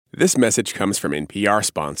This message comes from NPR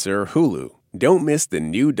sponsor Hulu. Don't miss the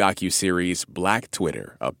new docuseries Black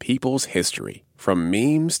Twitter, A People's History. From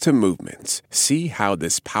memes to movements, see how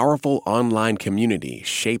this powerful online community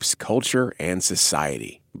shapes culture and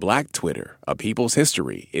society. Black Twitter, A People's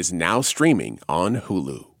History is now streaming on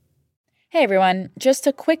Hulu. Hey everyone, just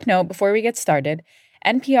a quick note before we get started.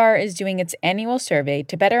 NPR is doing its annual survey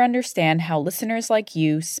to better understand how listeners like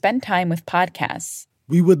you spend time with podcasts.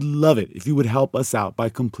 We would love it if you would help us out by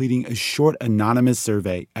completing a short anonymous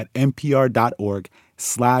survey at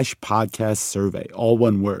npr.org/podcast survey, all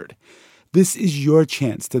one word. This is your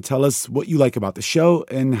chance to tell us what you like about the show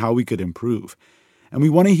and how we could improve. And we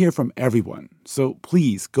want to hear from everyone. So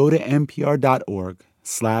please go to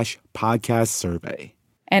npr.org/podcast survey.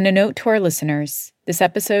 And a note to our listeners, this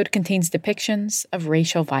episode contains depictions of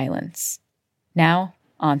racial violence. Now,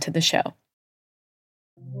 on to the show.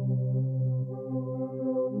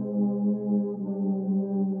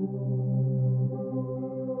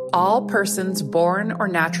 All persons born or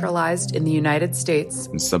naturalized in the United States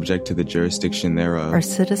and subject to the jurisdiction thereof are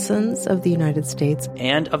citizens of the United States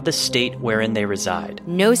and of the state wherein they reside.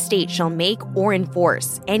 No state shall make or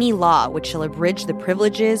enforce any law which shall abridge the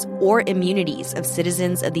privileges or immunities of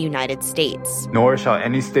citizens of the United States. Nor shall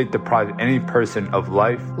any state deprive any person of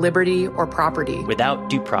life, liberty, or property without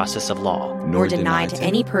due process of law, nor deny to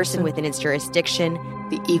any person within its jurisdiction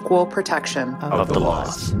the equal protection of the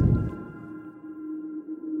laws.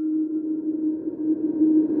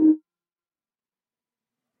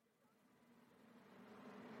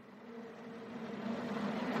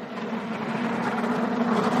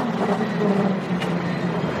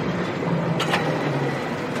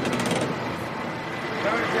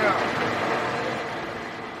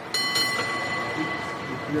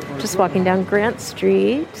 Just walking down Grant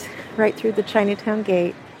Street, right through the Chinatown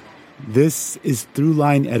gate. This is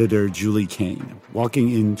Throughline editor Julie Kane,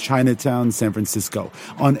 walking in Chinatown, San Francisco,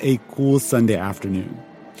 on a cool Sunday afternoon.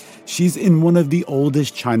 She's in one of the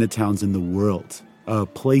oldest Chinatowns in the world, a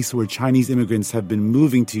place where Chinese immigrants have been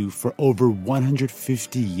moving to for over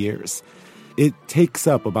 150 years. It takes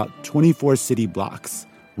up about 24 city blocks,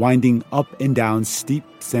 winding up and down steep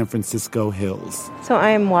San Francisco hills. So I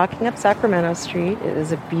am walking up Sacramento Street. It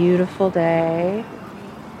is a beautiful day.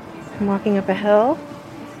 I'm walking up a hill.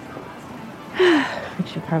 You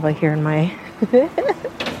should probably hear my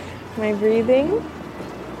my breathing.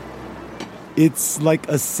 It's like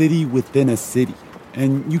a city within a city,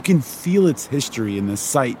 and you can feel its history in the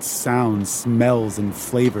sights, sounds, smells, and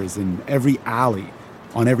flavors in every alley,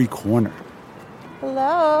 on every corner.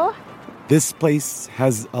 Hello. This place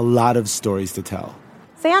has a lot of stories to tell.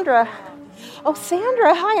 Sandra. Oh,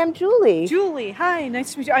 Sandra. Hi, I'm Julie. Julie, hi.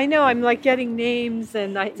 Nice to meet you. I know, I'm like getting names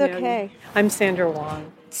and It's okay. I'm Sandra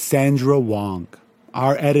Wong. Sandra Wong.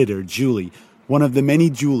 Our editor, Julie, one of the many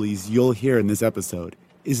Julies you'll hear in this episode,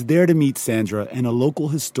 is there to meet Sandra and a local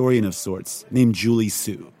historian of sorts named Julie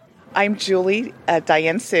Su. I'm Julie,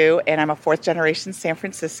 Diane Su, and I'm a fourth-generation San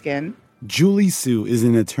Franciscan. Julie Su is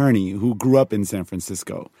an attorney who grew up in San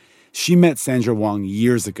Francisco. She met Sandra Wong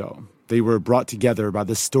years ago. They were brought together by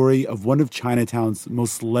the story of one of Chinatown's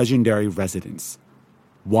most legendary residents,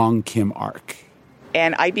 Wong Kim Ark.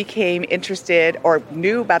 And I became interested or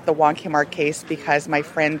knew about the Wong Kim Ark case because my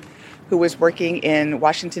friend who was working in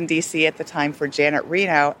Washington, D.C. at the time for Janet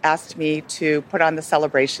Reno asked me to put on the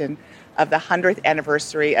celebration of the 100th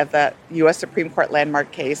anniversary of the U.S. Supreme Court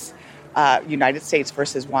landmark case, United States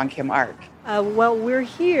versus Wong Kim Ark. Well, we're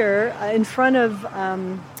here in front of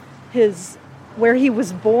where he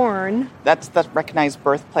was born. That's the recognized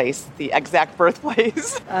birthplace, the exact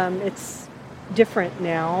birthplace. It's different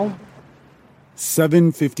now.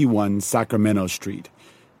 751 Sacramento Street.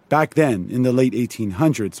 Back then, in the late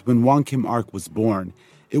 1800s, when Wong Kim Ark was born,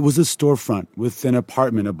 it was a storefront with an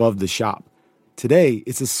apartment above the shop. Today,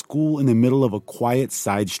 it's a school in the middle of a quiet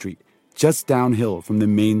side street, just downhill from the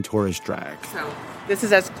main tourist drag. So this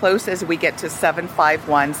is as close as we get to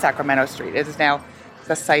 751 Sacramento Street. It is now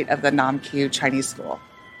the site of the Nam Kyu Chinese School.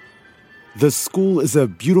 The school is a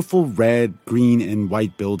beautiful red, green, and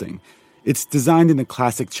white building. It's designed in the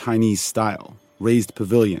classic Chinese style. Raised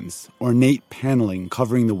pavilions, ornate paneling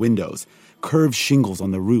covering the windows, curved shingles on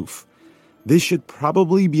the roof. This should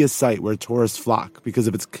probably be a site where tourists flock because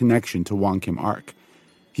of its connection to Wong Kim Ark.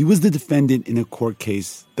 He was the defendant in a court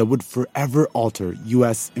case that would forever alter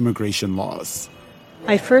U.S. immigration laws.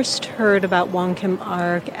 I first heard about Wong Kim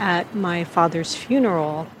Ark at my father's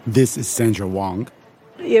funeral. This is Sandra Wong.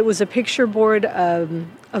 It was a picture board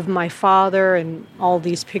of my father and all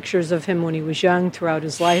these pictures of him when he was young throughout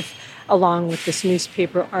his life, along with this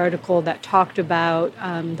newspaper article that talked about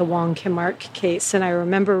the Wong Kim Ark case. And I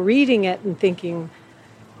remember reading it and thinking,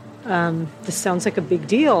 this sounds like a big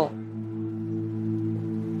deal.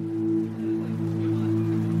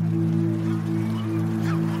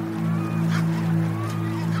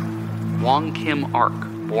 Wong Kim Ark,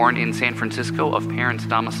 born in San Francisco of parents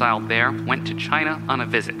domiciled there, went to China on a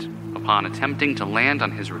visit. Upon attempting to land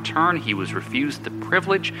on his return, he was refused the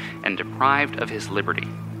privilege and deprived of his liberty.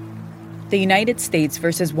 The United States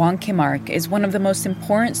versus Wong Kim Ark is one of the most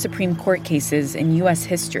important Supreme Court cases in U.S.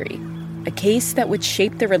 history, a case that would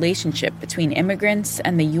shape the relationship between immigrants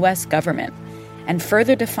and the U.S. government and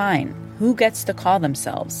further define who gets to call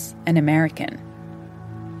themselves an American.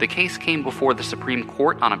 The case came before the Supreme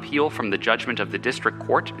Court on appeal from the judgment of the District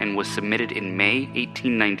Court and was submitted in May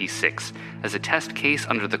 1896 as a test case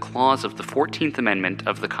under the clause of the 14th Amendment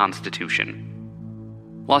of the Constitution.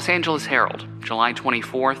 Los Angeles Herald, July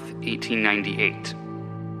 24th, 1898.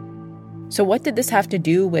 So what did this have to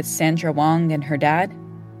do with Sandra Wong and her dad?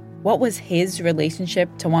 What was his relationship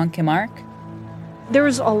to Wong Kim Ark? There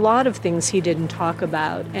was a lot of things he didn't talk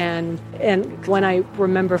about, and when I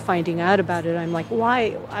remember finding out about it, I'm like,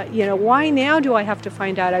 why now do I have to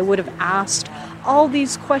find out? I would have asked all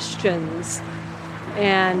these questions,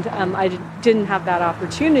 and I didn't have that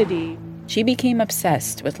opportunity. She became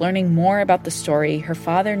obsessed with learning more about the story her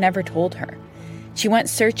father never told her. She went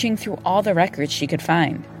searching through all the records she could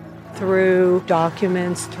find. Through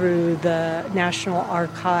documents, through the National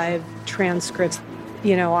Archive transcripts.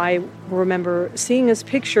 I remember seeing his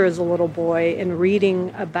picture as a little boy and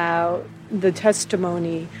reading about the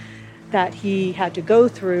testimony that he had to go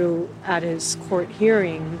through at his court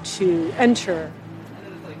hearing to enter.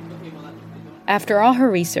 After all her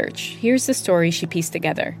research, here's the story she pieced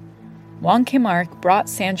together. Wong Kim Ark brought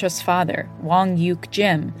Sandra's father, Wong Yuk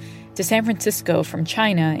Jim, to San Francisco from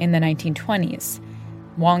China in the 1920s.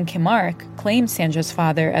 Wong Kim Ark claimed Sandra's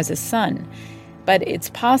father as his son, but it's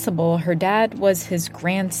possible her dad was his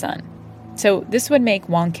grandson. So this would make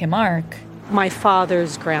Wong Kim Ark my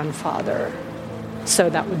father's grandfather. So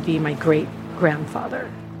that would be my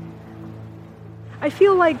great-grandfather. I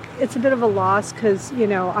feel like it's a bit of a loss because,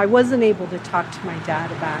 I wasn't able to talk to my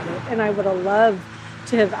dad about it, and I would have loved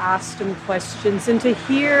to have asked him questions and to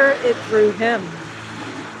hear it through him.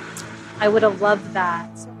 I would have loved that.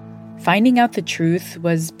 Finding out the truth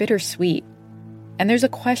was bittersweet. And there's a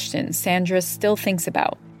question Sandra still thinks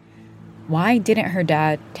about. Why didn't her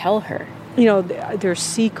dad tell her? There's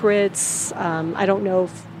secrets. I don't know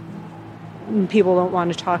if people don't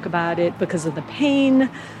want to talk about it because of the pain.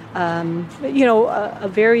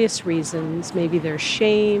 Various reasons. Maybe there's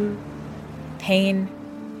shame. Pain,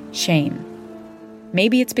 shame.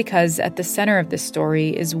 Maybe it's because at the center of this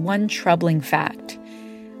story is one troubling fact.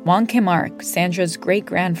 Wong Kim Ark, Sandra's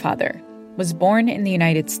great-grandfather, was born in the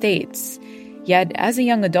United States. Yet, as a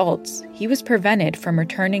young adult, he was prevented from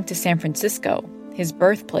returning to San Francisco, his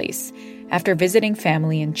birthplace, after visiting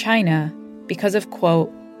family in China because of,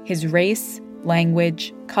 quote, his race,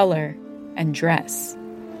 language, color, and dress.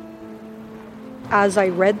 As I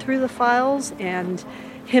read through the files and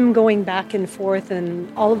him going back and forth,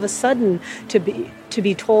 and all of a sudden to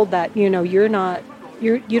be told that, you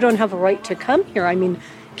don't have a right to come here. I mean,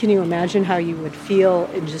 can you imagine how you would feel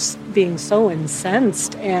in just being so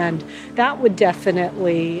incensed? And that would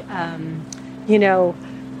definitely,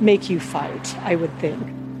 make you fight, I would think.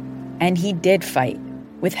 And he did fight.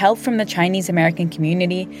 With help from the Chinese American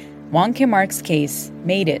community, Wong Kim Ark's case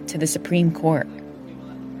made it to the Supreme Court.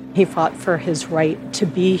 He fought for his right to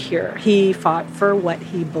be here. He fought for what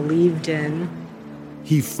he believed in.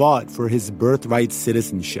 He fought for his birthright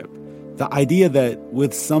citizenship. The idea that,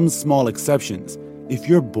 with some small exceptions, if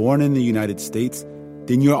you're born in the United States,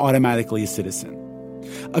 then you're automatically a citizen.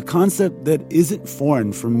 A concept that isn't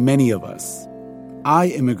foreign for many of us. I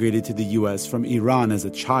immigrated to the U.S. from Iran as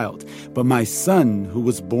a child, but my son, who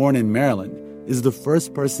was born in Maryland, is the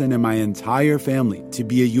first person in my entire family to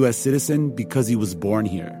be a U.S. citizen because he was born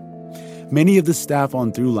here. Many of the staff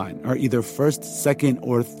on Throughline are either first, second,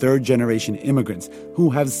 or third-generation immigrants who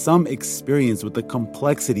have some experience with the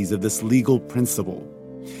complexities of this legal principle.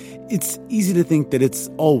 It's easy to think that it's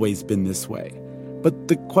always been this way, but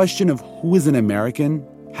the question of who is an American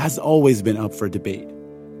has always been up for debate.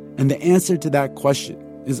 And the answer to that question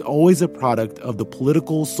is always a product of the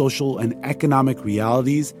political, social, and economic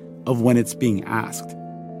realities of when it's being asked.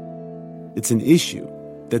 It's an issue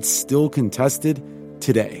that's still contested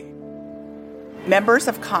today. Members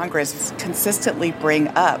of Congress consistently bring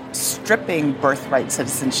up stripping birthright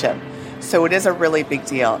citizenship, so it is a really big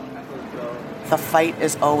deal. The fight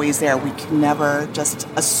is always there. We can never just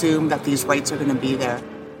assume that these rights are going to be there.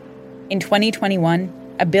 In 2021,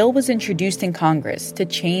 a bill was introduced in Congress to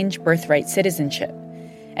change birthright citizenship.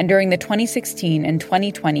 And during the 2016 and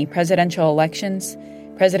 2020 presidential elections,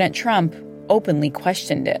 President Trump openly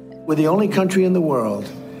questioned it. We're the only country in the world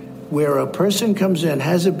where a person comes in,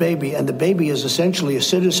 has a baby, and the baby is essentially a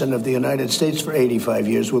citizen of the United States for 85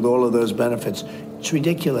 years with all of those benefits. It's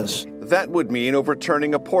ridiculous. That would mean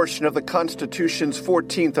overturning a portion of the Constitution's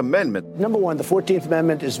 14th Amendment. Number one, the 14th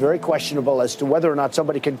Amendment is very questionable as to whether or not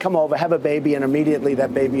somebody can come over, have a baby, and immediately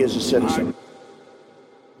that baby is a citizen.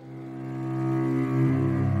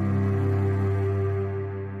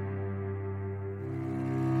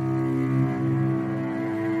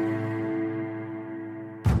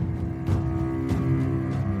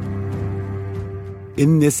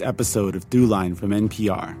 In this episode of Throughline from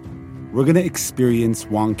NPR, we're going to experience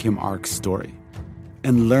Wong Kim Ark's story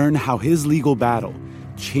and learn how his legal battle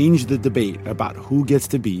changed the debate about who gets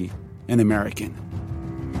to be an American.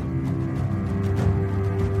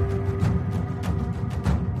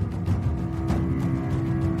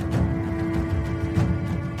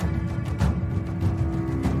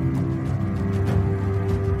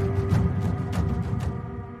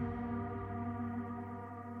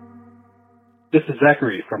 This is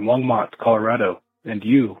Zachary from Longmont, Colorado, and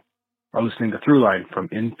you are listening to Throughline from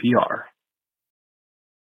NPR.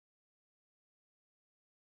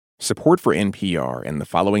 Support for NPR and the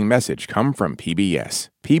following message come from PBS.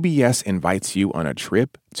 PBS invites you on a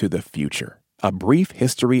trip to the future. A Brief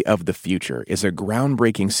History of the Future is a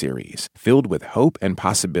groundbreaking series filled with hope and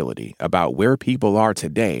possibility about where people are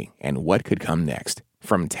today and what could come next.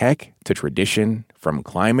 From tech to tradition, from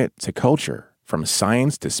climate to culture, from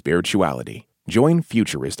science to spirituality. Join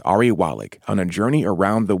futurist Ari Wallach on a journey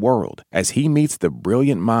around the world as he meets the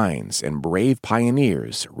brilliant minds and brave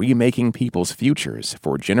pioneers remaking people's futures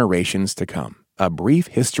for generations to come. A Brief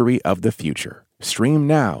History of the Future. Stream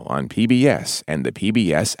now on PBS and the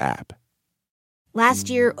PBS app. Last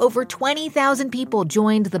year, over 20,000 people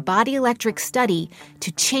joined the Body Electric study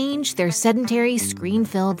to change their sedentary,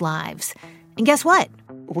 screen-filled lives. And guess what?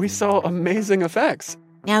 We saw amazing effects.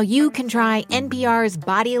 Now you can try NPR's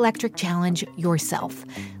Body Electric Challenge yourself.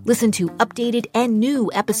 Listen to updated and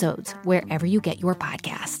new episodes wherever you get your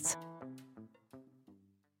podcasts.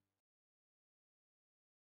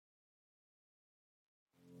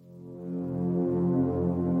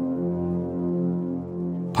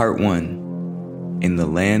 Part 1. In the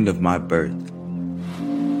Land of My Birth.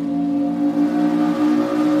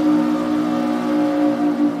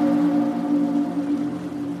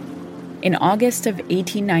 In August of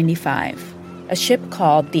 1895, a ship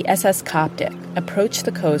called the SS Coptic approached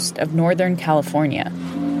the coast of Northern California.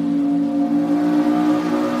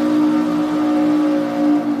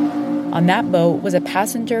 On that boat was a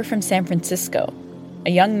passenger from San Francisco,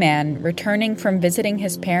 a young man returning from visiting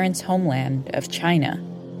his parents' homeland of China.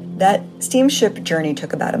 That steamship journey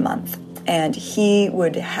took about a month, and he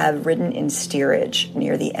would have ridden in steerage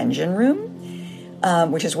near the engine room,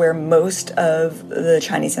 which is where most of the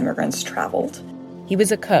Chinese immigrants traveled. He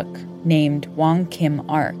was a cook named Wong Kim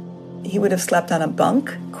Ark. He would have slept on a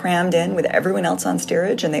bunk, crammed in with everyone else on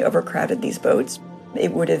steerage, and they overcrowded these boats.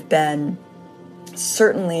 It would have been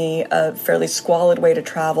certainly a fairly squalid way to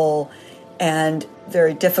travel and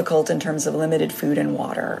very difficult in terms of limited food and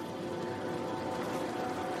water.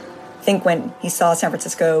 I think when he saw San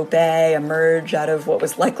Francisco Bay emerge out of what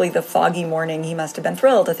was likely the foggy morning, he must have been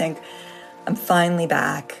thrilled to think, I'm finally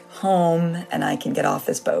back home and I can get off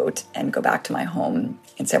this boat and go back to my home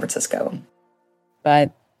in San Francisco.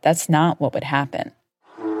 But that's not what would happen.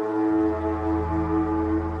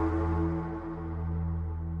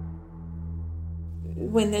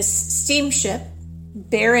 When this steamship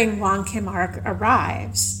bearing Wong Kim Ark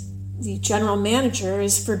arrives, the general manager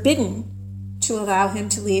is forbidden to allow him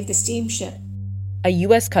to leave the steamship. A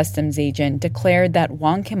U.S. Customs agent declared that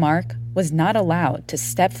Wong Kim Ark was not allowed to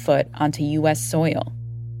step foot onto U.S. soil.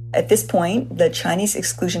 At this point, the Chinese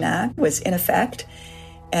Exclusion Act was in effect,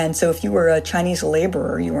 and so if you were a Chinese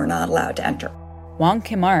laborer, you were not allowed to enter. Wong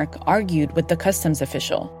Kim Ark argued with the customs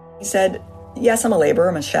official. He said, yes, I'm a laborer,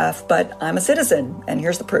 I'm a chef, but I'm a citizen, and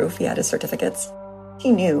here's the proof. He had his certificates.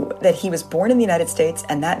 He knew that he was born in the United States,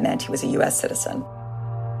 and that meant he was a U.S. citizen.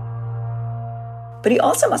 But he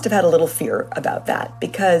also must have had a little fear about that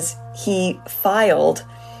because he filed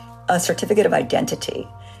a certificate of identity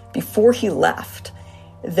before he left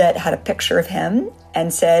that had a picture of him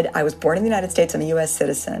and said, I was born in the United States, I'm a U.S.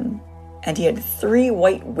 citizen. And he had 3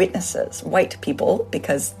 white witnesses, white people,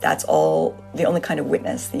 because that's the only kind of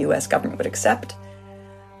witness the U.S. government would accept,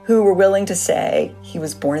 who were willing to say he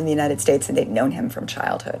was born in the United States and they'd known him from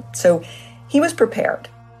childhood. So he was prepared.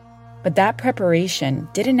 But that preparation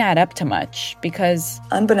didn't add up to much because,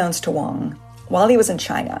 unbeknownst to Wong, while he was in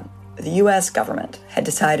China, the U.S. government had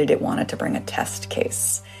decided it wanted to bring a test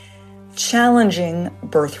case, challenging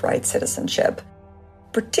birthright citizenship,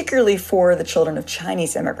 particularly for the children of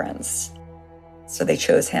Chinese immigrants. So they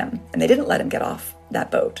chose him, and they didn't let him get off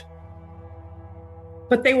that boat.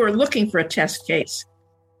 But they were looking for a test case,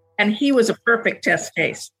 and he was a perfect test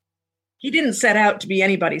case. He didn't set out to be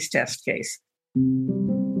anybody's test case.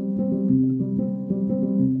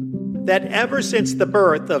 That ever since the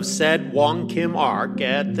birth of said Wong Kim Ark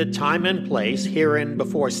at the time and place herein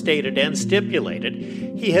before stated and stipulated,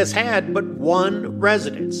 he has had but one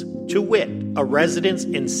residence, to wit, a residence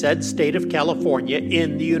in said state of California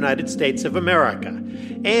in the United States of America,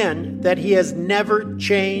 and that he has never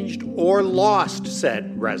changed or lost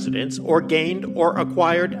said residence or gained or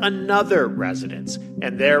acquired another residence,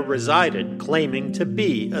 and there resided claiming to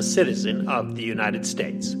be a citizen of the United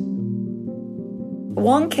States.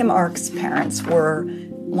 Wong Kim Ark's parents were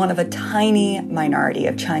one of a tiny minority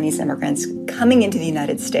of Chinese immigrants coming into the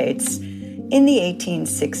United States in the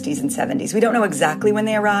 1860s and 70s. We don't know exactly when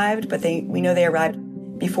they arrived, but we know they arrived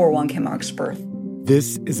before Wong Kim Ark's birth.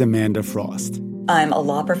 This is Amanda Frost. I'm a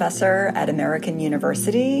law professor at American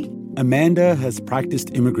University. Amanda has practiced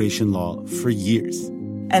immigration law for years.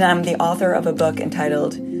 And I'm the author of a book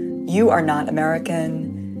entitled You Are Not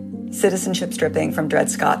American, Citizenship Stripping from Dred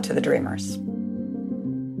Scott to the Dreamers.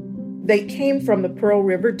 They came from the Pearl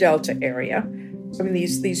River Delta area,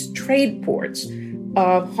 these trade ports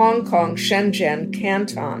of Hong Kong, Shenzhen,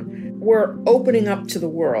 Canton were opening up to the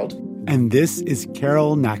world. And this is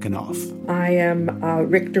Carol Nakanoff. I am a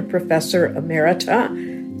Richter Professor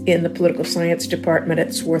Emerita in the Political Science Department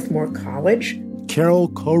at Swarthmore College. Carol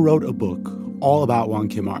co-wrote a book all about Wong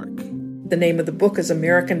Kim Ark. The name of the book is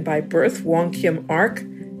American by Birth, Wong Kim Ark,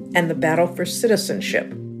 and the Battle for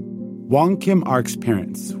Citizenship. Wong Kim Ark's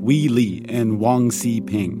parents, Wei Li and Wang Si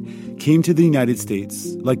Ping, came to the United States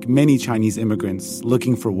like many Chinese immigrants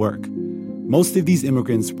looking for work. Most of these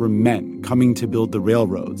immigrants were men coming to build the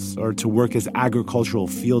railroads or to work as agricultural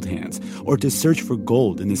field hands or to search for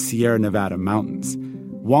gold in the Sierra Nevada mountains.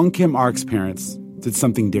 Wong Kim Ark's parents did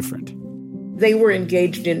something different. They were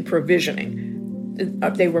engaged in provisioning.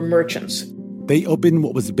 They were merchants. They opened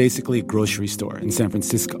what was basically a grocery store in San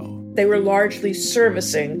Francisco. They were largely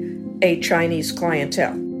servicing a Chinese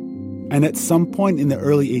clientele. And at some point in the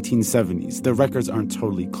early 1870s, the records aren't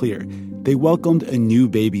totally clear, they welcomed a new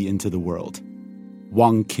baby into the world,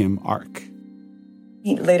 Wong Kim Ark.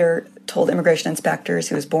 He later told immigration inspectors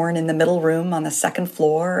he was born in the middle room on the second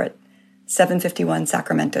floor at 751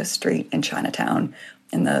 Sacramento Street in Chinatown,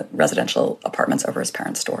 in the residential apartments over his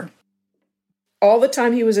parents' store. All the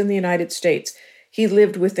time he was in the United States, he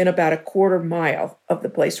lived within about a quarter mile of the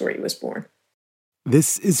place where he was born.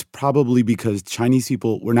 This is probably because Chinese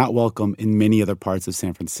people were not welcome in many other parts of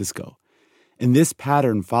San Francisco. And this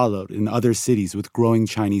pattern followed in other cities with growing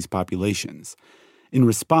Chinese populations. In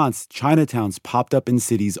response, Chinatowns popped up in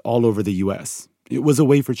cities all over the U.S. It was a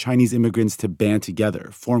way for Chinese immigrants to band together,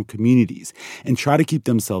 form communities, and try to keep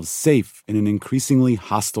themselves safe in an increasingly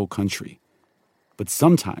hostile country. But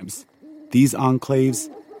sometimes, these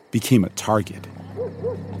enclaves became a target.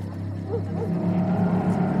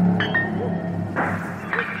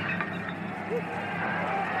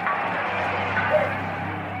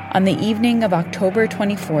 On the evening of October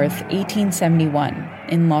 24th, 1871,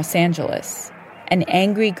 in Los Angeles, an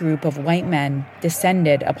angry group of white men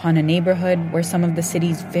descended upon a neighborhood where some of the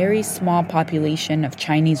city's very small population of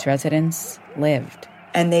Chinese residents lived.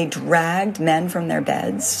 And they dragged men from their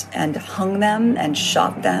beds and hung them and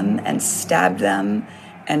shot them and stabbed them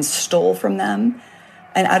and stole from them.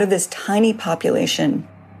 And out of this tiny population,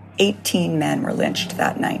 18 men were lynched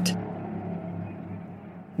that night.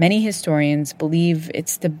 Many historians believe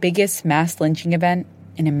it's the biggest mass lynching event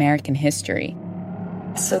in American history.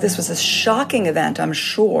 So this was a shocking event, I'm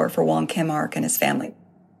sure, for Wong Kim Ark and his family.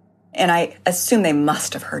 And I assume they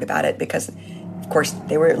must have heard about it because, of course,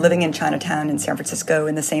 they were living in Chinatown in San Francisco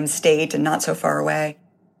in the same state and not so far away.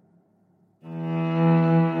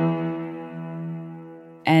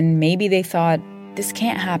 And maybe they thought, this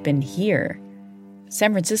can't happen here.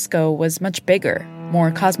 San Francisco was much bigger, more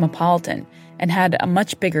cosmopolitan, and had a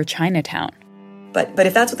much bigger Chinatown. But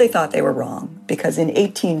if that's what they thought, they were wrong, because in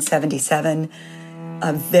 1877,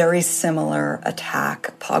 a very similar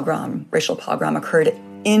attack, racial pogrom, occurred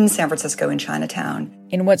in San Francisco in Chinatown.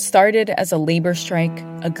 In what started as a labor strike,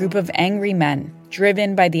 a group of angry men,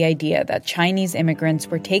 driven by the idea that Chinese immigrants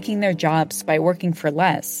were taking their jobs by working for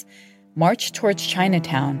less, marched towards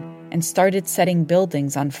Chinatown and started setting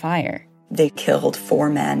buildings on fire. They killed 4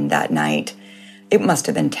 men that night. It must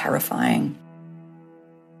have been terrifying.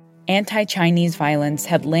 anti-Chinese violence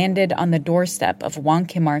had landed on the doorstep of Wong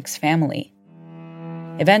Kim-ark's family.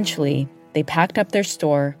 Eventually, they packed up their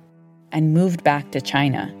store and moved back to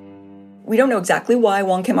China. We don't know exactly why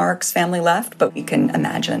Wong Kim-ark's family left, but we can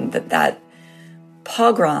imagine that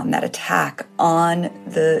pogrom, that attack on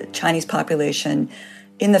the Chinese population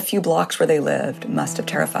in the few blocks where they lived must have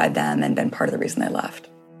terrified them and been part of the reason they left.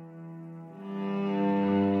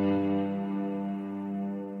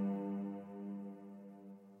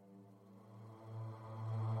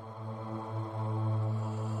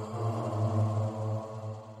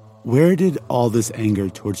 Where did all this anger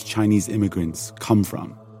towards Chinese immigrants come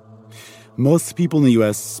from? Most people in the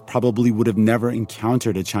U.S. probably would have never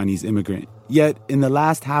encountered a Chinese immigrant. Yet, in the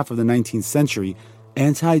last half of the 19th century,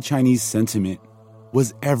 anti-Chinese sentiment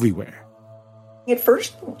was everywhere. At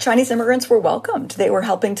first, Chinese immigrants were welcomed. They were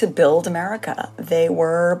helping to build America. They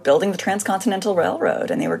were building the Transcontinental Railroad,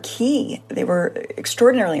 and they were key. They were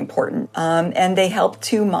extraordinarily important. And they helped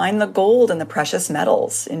to mine the gold and the precious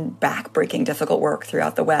metals in backbreaking, difficult work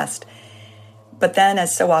throughout the West. But then,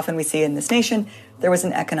 as so often we see in this nation, there was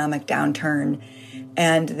an economic downturn,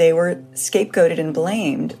 and they were scapegoated and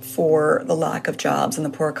blamed for the lack of jobs and the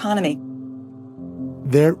poor economy.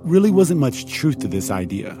 There really wasn't much truth to this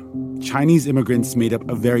idea. Chinese immigrants made up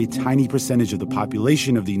a very tiny percentage of the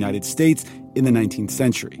population of the United States in the 19th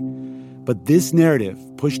century. But this narrative,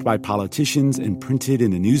 pushed by politicians and printed in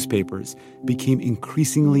the newspapers, became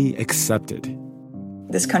increasingly accepted.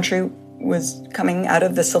 This country was coming out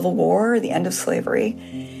of the Civil War, the end of slavery,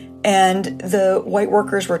 and the white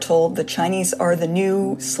workers were told the Chinese are the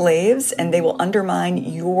new slaves and they will undermine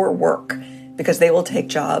your work because they will take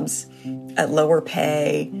jobs at lower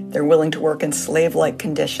pay. They're willing to work in slave-like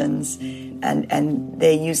conditions, and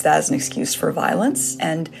they use that as an excuse for violence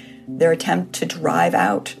and their attempt to drive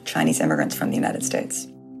out Chinese immigrants from the United States.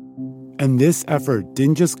 And this effort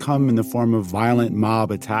didn't just come in the form of violent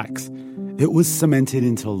mob attacks. It was cemented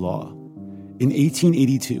into law. In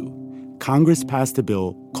 1882, Congress passed a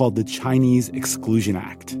bill called the Chinese Exclusion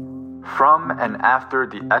Act. From and after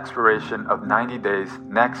the expiration of 90 days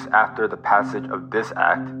next after the passage of this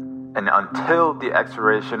act, and until the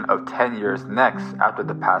expiration of 10 years next after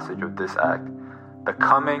the passage of this act, the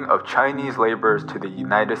coming of Chinese laborers to the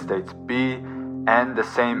United States be, and the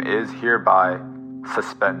same is hereby,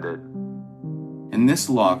 suspended. And this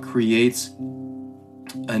law creates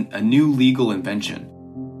a new legal invention.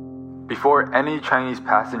 Before any Chinese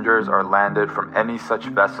passengers are landed from any such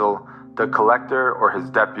vessel, the collector or his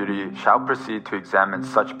deputy shall proceed to examine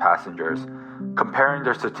such passengers, comparing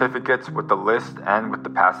their certificates with the list and with the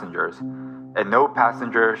passengers, and no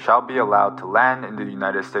passenger shall be allowed to land in the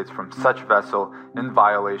United States from such vessel in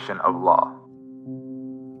violation of law.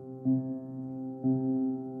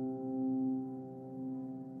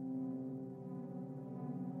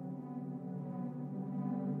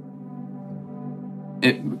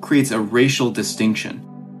 It creates a racial distinction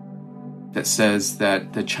that says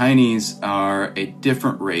that the Chinese are a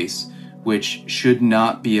different race which should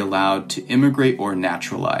not be allowed to immigrate or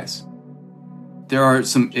naturalize. There are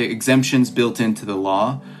some exemptions built into the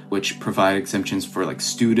law which provide exemptions for like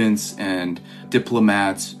students and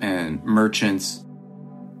diplomats and merchants.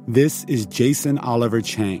 This is Jason Oliver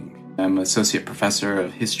Chang. I'm an associate professor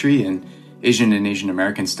of history and Asian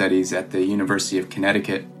American studies at the University of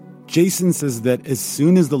Connecticut. Jason says that as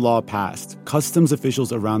soon as the law passed, customs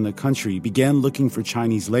officials around the country began looking for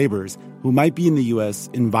Chinese laborers who might be in the U.S.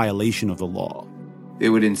 in violation of the law. They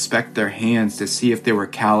would inspect their hands to see if they were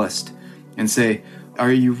calloused and say,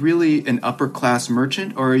 are you really an upper-class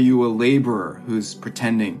merchant or are you a laborer who's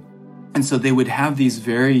pretending? And so they would have these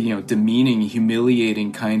very, demeaning,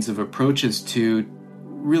 humiliating kinds of approaches to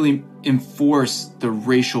really enforce the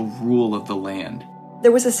racial rule of the land.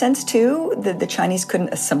 There was a sense, too, that the Chinese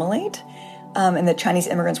couldn't assimilate, and that Chinese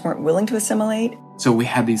immigrants weren't willing to assimilate. So we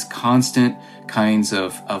had these constant kinds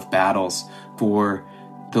of battles for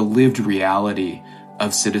the lived reality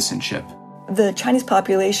of citizenship. The Chinese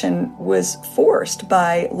population was forced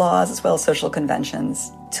by laws as well as social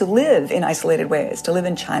conventions to live in isolated ways, to live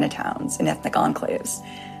in Chinatowns, in ethnic enclaves.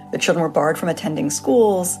 The children were barred from attending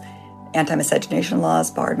schools. Anti-miscegenation laws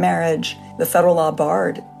barred marriage. The federal law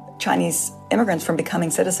barred Chinese immigrants from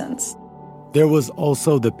becoming citizens. There was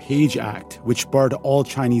also the Page Act, which barred all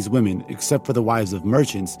Chinese women, except for the wives of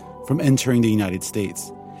merchants, from entering the United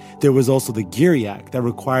States. There was also the Geary Act that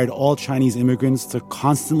required all Chinese immigrants to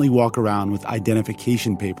constantly walk around with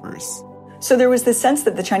identification papers. So there was this sense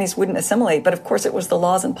that the Chinese wouldn't assimilate, but of course it was the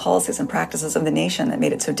laws and policies and practices of the nation that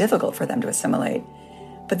made it so difficult for them to assimilate.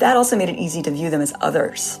 But that also made it easy to view them as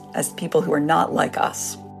others, as people who are not like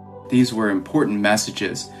us. These were important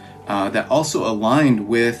messages that also aligned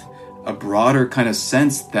with a broader kind of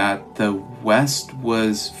sense that the West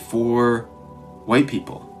was for white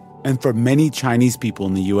people. And for many Chinese people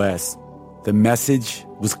in the U.S., the message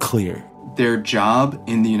was clear. Their job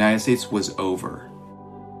in the United States was over.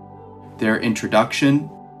 Their introduction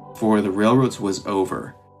for the railroads was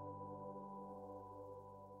over.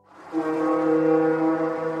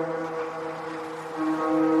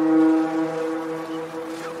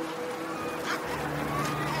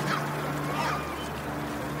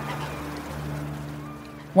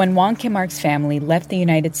 When Wong Kim Ark's family left the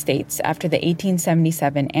United States after the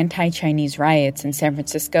 1877 anti-Chinese riots in San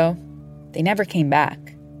Francisco, they never came back.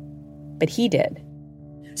 But he did.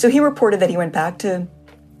 So he reported that he went back to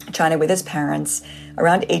China with his parents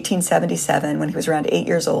around 1877 when he was around 8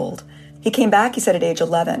 years old. He came back, he said, at age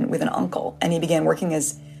 11 with an uncle, and he began working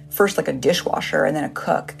as first like a dishwasher and then a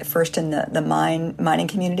cook, first in the mining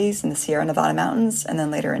communities in the Sierra Nevada mountains and then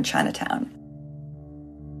later in Chinatown.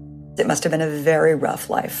 It must have been a very rough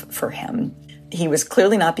life for him. He was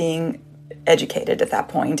clearly not being educated at that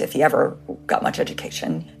point, if he ever got much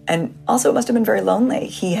education. And also it must have been very lonely.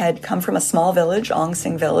 He had come from a small village, Ong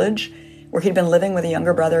Sing Village, where he'd been living with a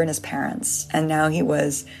younger brother and his parents. And now he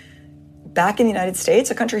was back in the United States,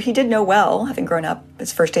 a country he did know well, having grown up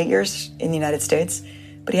his first 8 years in the United States.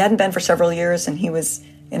 But he hadn't been for several years, and he was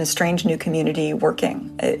in a strange new community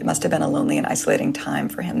working. It must have been a lonely and isolating time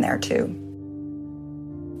for him there, too.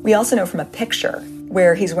 We also know from a picture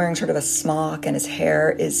where he's wearing sort of a smock and his hair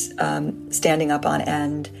is standing up on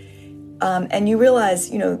end. And you realize,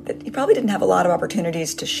 that he probably didn't have a lot of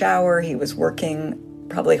opportunities to shower. He was working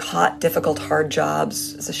probably hot, difficult, hard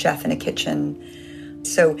jobs as a chef in a kitchen.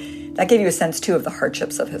 So that gave you a sense, too, of the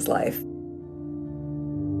hardships of his life.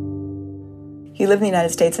 He lived in the United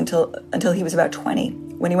States until he was about 20,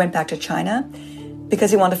 when he went back to China because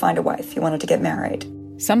he wanted to find a wife. He wanted to get married.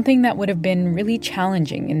 Something that would have been really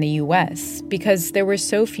challenging in the U.S. because there were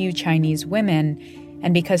so few Chinese women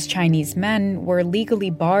and because Chinese men were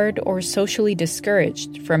legally barred or socially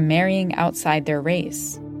discouraged from marrying outside their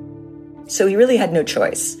race. So he really had no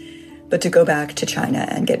choice but to go back to China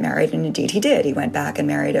and get married, and indeed he did. He went back and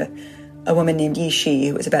married a woman named Yi Shi,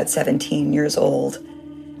 who was about 17 years old,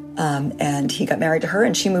 and he got married to her,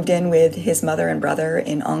 and she moved in with his mother and brother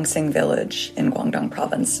in Ong Sing Village in Guangdong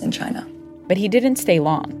Province in China. But he didn't stay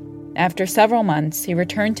long. After several months, he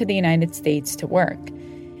returned to the United States to work,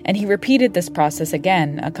 and he repeated this process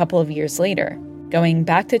again a couple of years later, going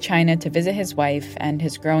back to China to visit his wife and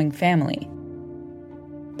his growing family.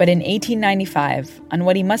 But in 1895, on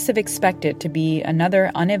what he must have expected to be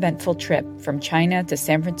another uneventful trip from China to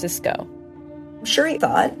San Francisco, I'm sure he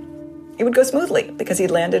thought it would go smoothly because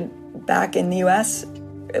he'd landed back in the U.S.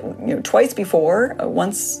 Twice before,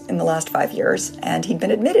 once in the last 5 years, and he'd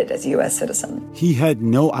been admitted as a U.S. citizen. He had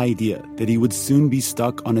no idea that he would soon be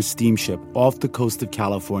stuck on a steamship off the coast of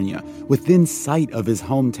California, within sight of his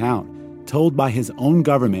hometown, told by his own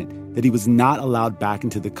government that he was not allowed back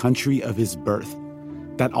into the country of his birth,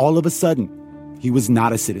 that all of a sudden, he was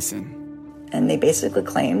not a citizen. And they basically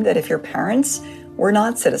claimed that if your parents were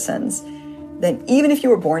not citizens, then even if you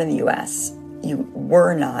were born in the U.S., you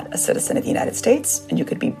were not a citizen of the United States, and you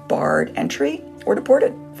could be barred entry or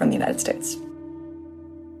deported from the United States.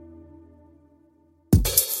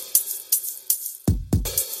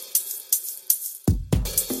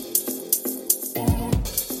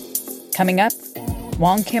 Coming up,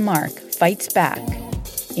 Wong Kim Ark fights back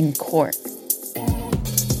in court.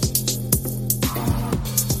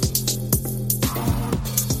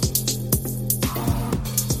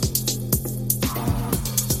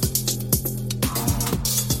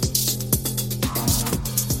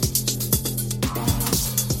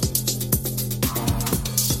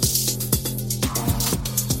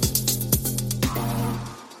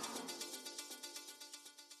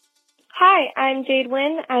 Hi, I'm Jade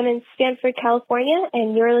Wynn. I'm in Stanford, California,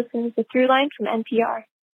 and you're listening to Throughline from NPR.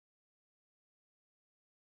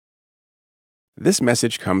 This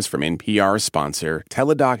message comes from NPR sponsor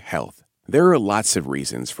Teladoc Health. There are lots of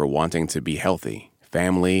reasons for wanting to be healthy.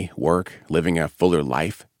 Family, work, living a fuller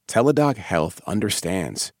life. Teladoc Health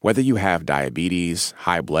understands. Whether you have diabetes,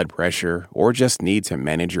 high blood pressure, or just need to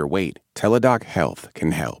manage your weight, Teladoc Health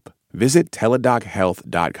can help. Visit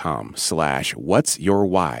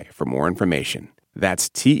teladochealth.com/whatsyourwhy for more information. That's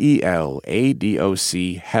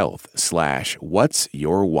TELADOC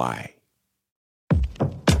health/whatsyourwhy.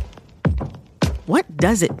 What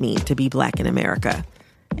does it mean to be Black in America?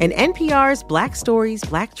 In NPR's Black Stories,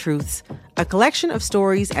 Black Truths, a collection of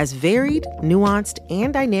stories as varied, nuanced,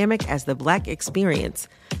 and dynamic as the Black experience,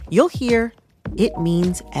 you'll hear it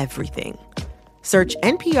means everything. Search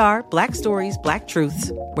NPR Black Stories, Black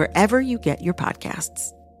Truths wherever you get your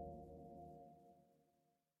podcasts.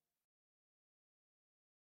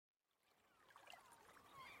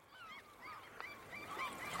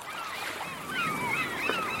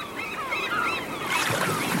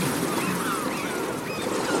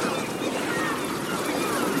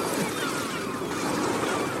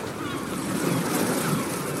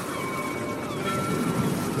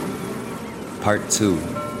 Part 2.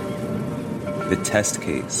 The Test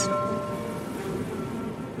Case.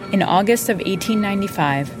 In August of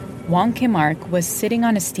 1895, Wong Kim Ark was sitting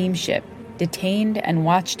on a steamship, detained and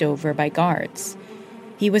watched over by guards.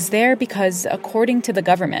 He was there because, according to the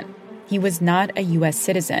government, he was not a U.S.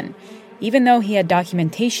 citizen, even though he had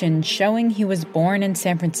documentation showing he was born in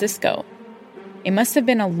San Francisco. It must have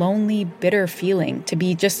been a lonely, bitter feeling to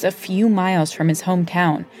be just a few miles from his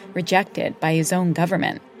hometown, rejected by his own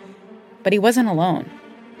government. But he wasn't alone.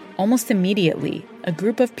 Almost immediately, a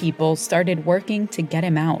group of people started working to get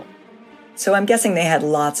him out. So I'm guessing they had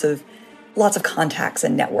lots of contacts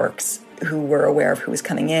and networks who were aware of who was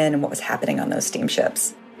coming in and what was happening on those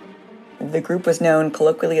steamships. The group was known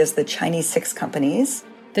colloquially as the Chinese Six Companies.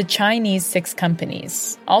 The Chinese Six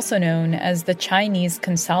Companies, also known as the Chinese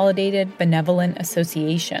Consolidated Benevolent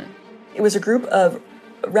Association. It was a group of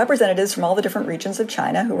representatives from all the different regions of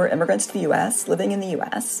China who were immigrants to the U.S., living in the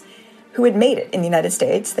U.S., who had made it in the United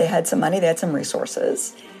States. They had some money, they had some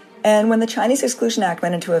resources. And when the Chinese Exclusion Act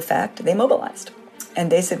went into effect, they mobilized.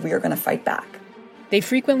 And they said, we are going to fight back. They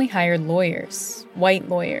frequently hired lawyers, white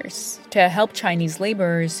lawyers, to help Chinese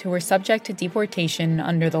laborers who were subject to deportation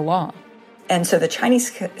under the law. And so the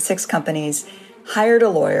Chinese Six Companies hired a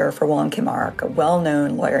lawyer for Wong Kim Ark, a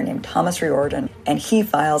well-known lawyer named Thomas Riordan, and he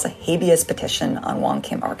files a habeas petition on Wong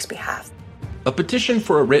Kim Ark's behalf. A petition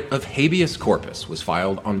for a writ of habeas corpus was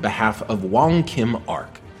filed on behalf of Wong Kim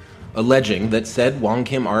Ark, alleging that said Wong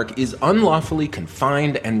Kim Ark is unlawfully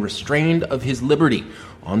confined and restrained of his liberty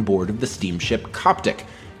on board of the steamship Coptic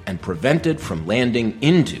and prevented from landing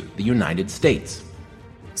into the United States.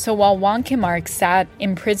 So while Wong Kim Ark sat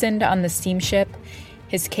imprisoned on the steamship,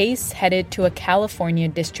 his case headed to a California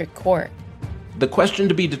district court. The question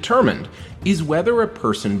to be determined is whether a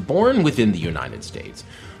person born within the United States,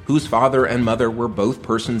 whose father and mother were both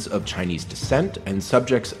persons of Chinese descent and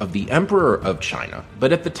subjects of the Emperor of China,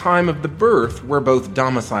 but at the time of the birth were both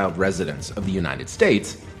domiciled residents of the United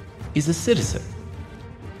States, is a citizen.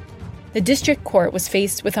 The district court was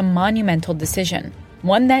faced with a monumental decision,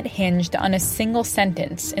 one that hinged on a single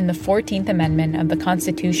sentence in the 14th Amendment of the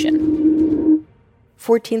Constitution.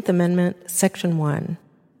 14th Amendment, Section 1.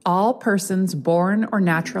 All persons born or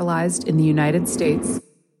naturalized in the United States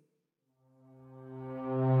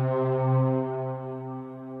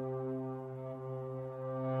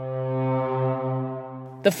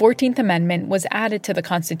The 14th Amendment was added to the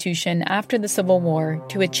Constitution after the Civil War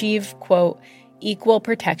to achieve, quote, equal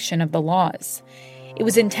protection of the laws. It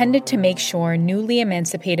was intended to make sure newly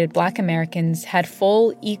emancipated Black Americans had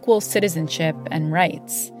full equal citizenship and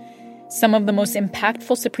rights. Some of the most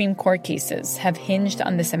impactful Supreme Court cases have hinged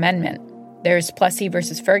on this amendment. There's Plessy v.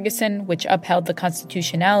 Ferguson, which upheld the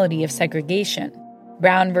constitutionality of segregation,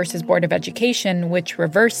 Brown v. Board of Education, which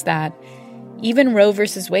reversed that, even Roe v.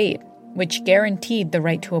 Wade, which guaranteed the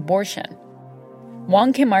right to abortion.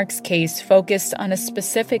 Wong Kim Ark's case focused on a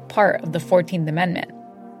specific part of the 14th Amendment,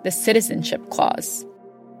 the Citizenship Clause.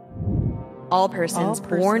 All persons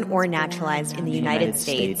born or naturalized in the United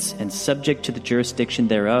States and subject to the jurisdiction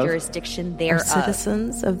thereof are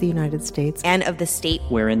citizens of the United States and of the state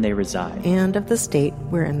wherein they reside.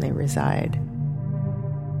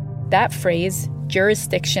 That phrase,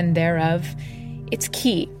 jurisdiction thereof, it's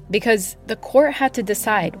key because the court had to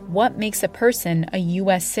decide what makes a person a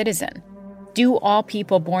U.S. citizen. Do all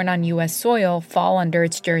people born on U.S. soil fall under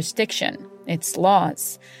its jurisdiction, its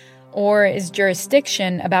laws? Or is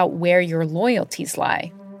jurisdiction about where your loyalties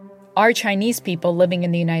lie? Are Chinese people living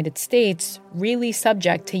in the United States really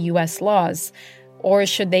subject to U.S. laws, or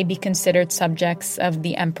should they be considered subjects of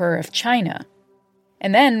the Emperor of China?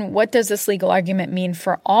 And then, what does this legal argument mean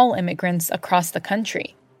for all immigrants across the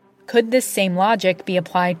country? Could this same logic be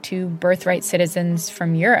applied to birthright citizens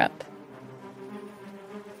from Europe?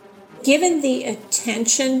 Given the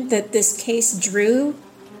attention that this case drew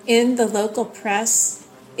in the local press,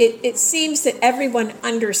 it seems that everyone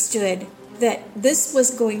understood that this was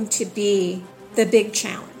going to be the big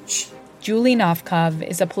challenge. Julie Novkov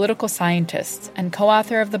is a political scientist and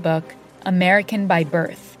co-author of the book American by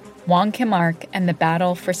Birth, Wong Kim Ark and the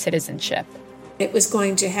Battle for Citizenship. It was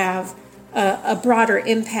going to have a broader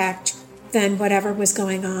impact than whatever was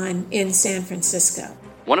going on in San Francisco.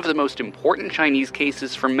 One of the most important Chinese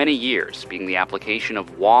cases for many years being the application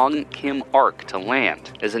of Wong Kim Ark to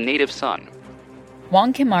land as a native son.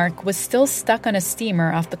 Wong Kim Ark was still stuck on a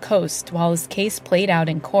steamer off the coast while his case played out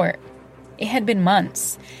in court. It had been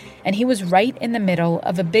months, and he was right in the middle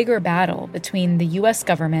of a bigger battle between the U.S.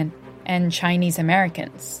 government and Chinese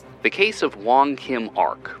Americans. The case of Wong Kim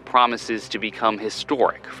Ark promises to become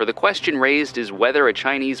historic, for the question raised is whether a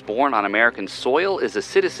Chinese born on American soil is a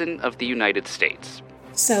citizen of the United States.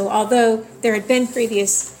 So although there had been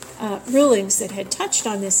previous rulings that had touched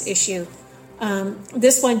on this issue,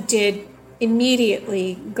 this one did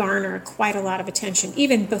immediately garner quite a lot of attention,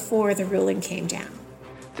 even before the ruling came down.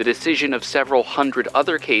 The decision of several hundred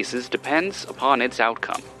other cases depends upon its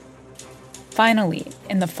outcome. Finally,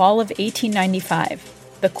 in the fall of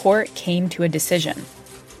 1895, the court came to a decision.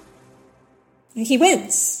 He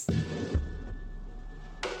wins.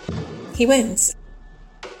 He wins.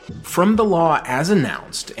 From the law as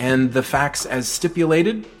announced and the facts as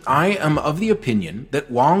stipulated, I am of the opinion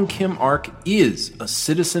that Wong Kim Ark is a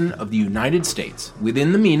citizen of the United States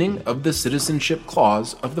within the meaning of the Citizenship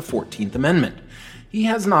Clause of the 14th Amendment. He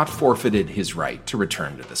has not forfeited his right to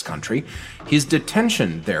return to this country. His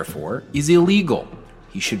detention, therefore, is illegal.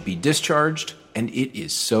 He should be discharged, and it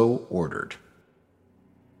is so ordered.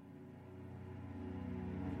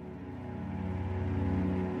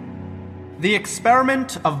 The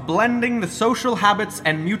experiment of blending the social habits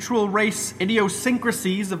and mutual race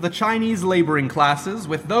idiosyncrasies of the Chinese laboring classes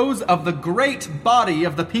with those of the great body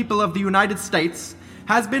of the people of the United States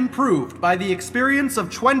has been proved by the experience of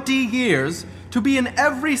 20 years to be in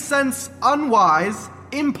every sense unwise,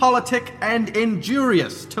 impolitic, and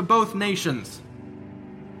injurious to both nations.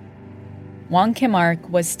 Wong Kim Ark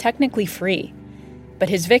was technically free, but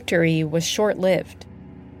his victory was short-lived.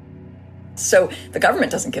 So the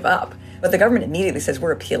government doesn't give up. But the government immediately says,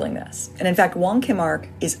 we're appealing this. And in fact, Wong Kim Ark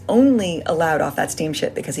is only allowed off that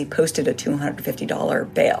steamship because he posted a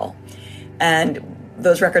 $250 bail. And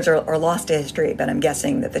those records are lost to history, but I'm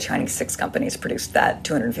guessing that the Chinese 6 companies produced that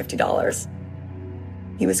 $250.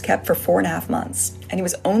 He was kept for 4.5 months, and he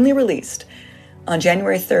was only released on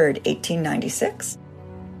January 3rd, 1896.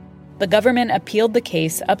 The government appealed the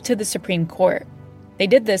case up to the Supreme Court. They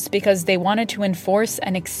did this because they wanted to enforce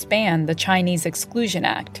and expand the Chinese Exclusion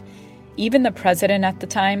Act. Even the president at the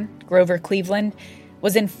time, Grover Cleveland,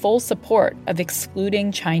 was in full support of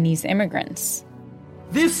excluding Chinese immigrants.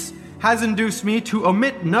 This has induced me to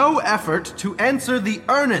omit no effort to answer the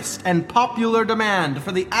earnest and popular demand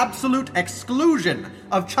for the absolute exclusion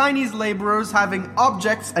of Chinese laborers having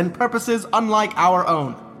objects and purposes unlike our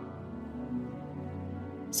own.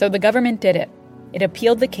 So the government did it. It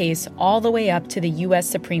appealed the case all the way up to the U.S.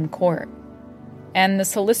 Supreme Court. And the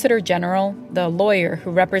Solicitor General, the lawyer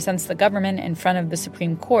who represents the government in front of the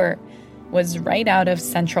Supreme Court, was right out of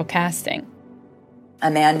central casting.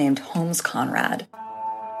 A man named Holmes Conrad.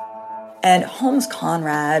 And Holmes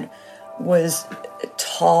Conrad was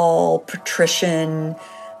tall, patrician.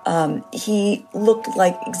 He looked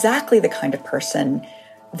like exactly the kind of person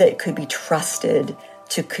that could be trusted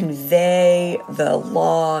to convey the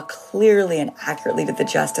law clearly and accurately to the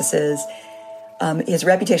justices. His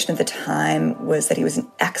reputation at the time was that he was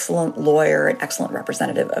an excellent lawyer, an excellent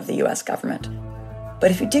representative of the U.S. government. But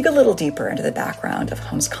if you dig a little deeper into the background of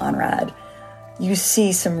Holmes Conrad, you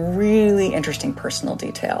see some really interesting personal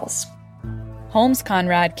details. Holmes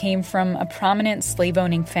Conrad came from a prominent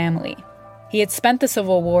slave-owning family. He had spent the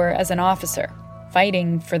Civil War as an officer,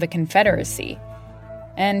 fighting for the Confederacy.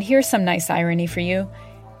 And here's some nice irony for you.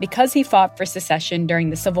 Because he fought for secession during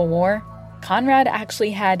the Civil War, Conrad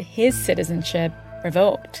actually had his citizenship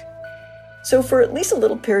revoked. So for at least a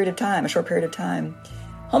little period of time, a short period of time,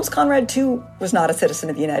 Holmes Conrad, too, was not a citizen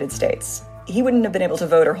of the United States. He wouldn't have been able to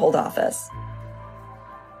vote or hold office.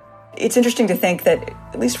 It's interesting to think that,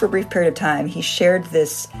 at least for a brief period of time, he shared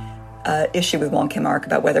this issue with Wong Kim Ark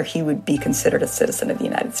about whether he would be considered a citizen of the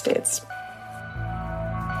United States.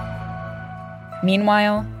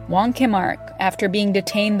 Meanwhile, Wong Kim Ark, after being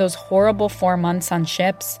detained those horrible 4 months on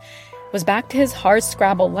ships, was back to his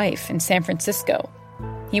hardscrabble life in San Francisco.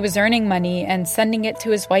 He was earning money and sending it to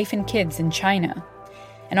his wife and kids in China.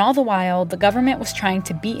 And all the while, the government was trying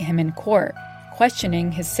to beat him in court,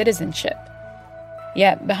 questioning his citizenship.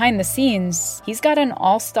 Yet, behind the scenes, he's got an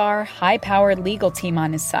all-star, high-powered legal team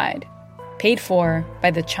on his side, paid for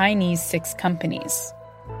by the Chinese 6 companies.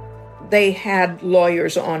 They had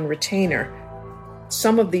lawyers on retainer.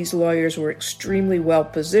 Some of these lawyers were extremely well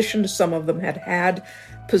positioned. Some of them had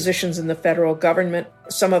positions in the federal government.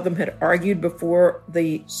 Some of them had argued before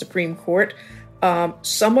the Supreme Court.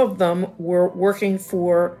 Some of them were working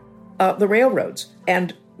for the railroads.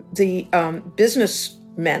 And the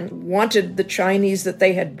businessmen wanted the Chinese that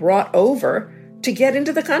they had brought over to get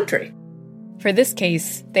into the country. For this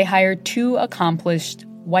case, they hired 2 accomplished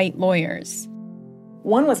white lawyers.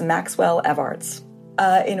 One was Maxwell Evarts.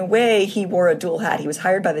 In a way, he wore a dual hat. He was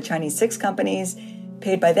hired by the Chinese 6 companies,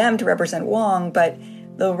 paid by them to represent Wong, but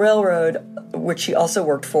the railroad, which he also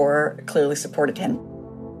worked for, clearly supported him.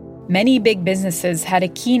 Many big businesses had a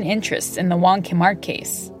keen interest in the Wong Kim Ark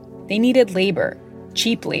case. They needed labor,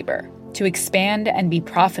 cheap labor, to expand and be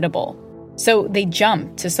profitable. So they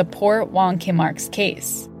jumped to support Wong Kim Ark's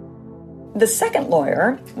case. The second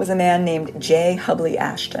lawyer was a man named J. Hubley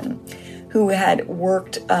Ashton, who had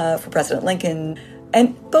worked for President Lincoln.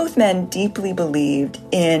 And both men deeply believed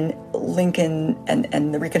in Lincoln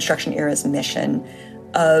and the Reconstruction era's mission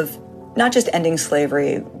of not just ending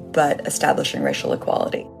slavery, but establishing racial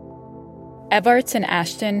equality. Evarts and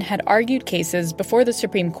Ashton had argued cases before the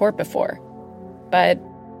Supreme Court before, but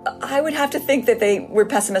I would have to think that they were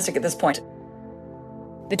pessimistic at this point.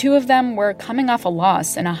 The two of them were coming off a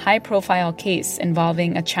loss in a high-profile case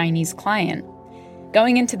involving a Chinese client.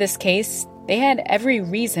 Going into this case, they had every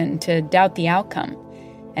reason to doubt the outcome,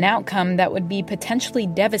 an outcome that would be potentially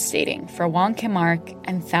devastating for Wong Kim Ark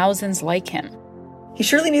and thousands like him. He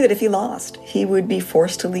surely knew that if he lost, he would be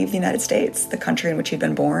forced to leave the United States, the country in which he'd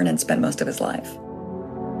been born and spent most of his life.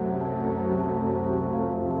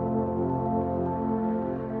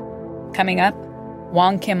 Coming up,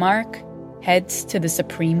 Wong Kim Ark heads to the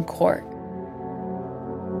Supreme Court.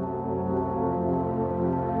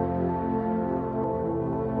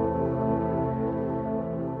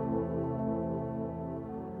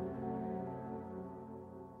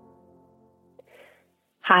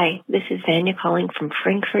 Hi, this is Vanya calling from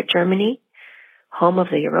Frankfurt, Germany, home of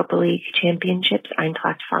the Europa League Championships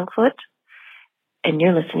Eintracht Frankfurt, and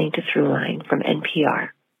you're listening to Throughline from NPR.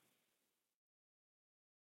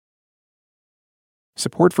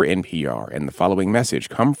 Support for NPR and the following message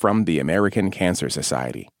come from the American Cancer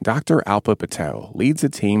Society. Dr. Alpa Patel leads a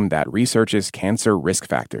team that researches cancer risk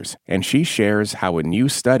factors, and she shares how a new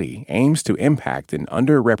study aims to impact an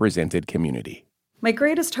underrepresented community. My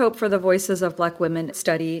greatest hope for the Voices of Black Women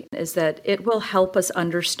study is that it will help us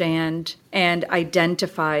understand and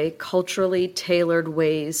identify culturally tailored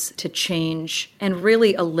ways to change and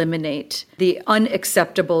really eliminate the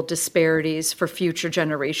unacceptable disparities for future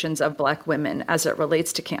generations of Black women as it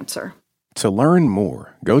relates to cancer. To learn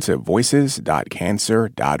more, go to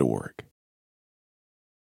voices.cancer.org.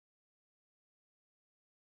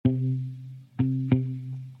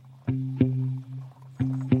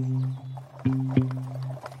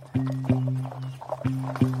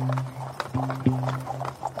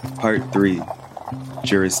 Part 3.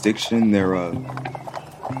 Jurisdiction thereof.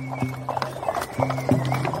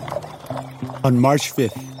 On March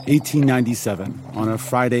 5th, 1897, on a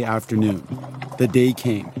Friday afternoon, the day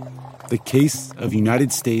came. The case of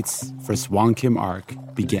United States versus Wong Kim Ark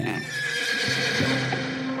began.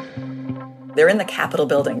 They're in the Capitol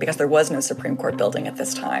building because there was no Supreme Court building at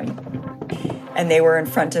this time. And they were in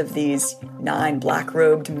front of these 9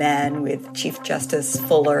 black-robed men with Chief Justice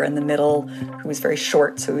Fuller in the middle, who was very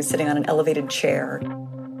short, so he was sitting on an elevated chair.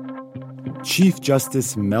 Chief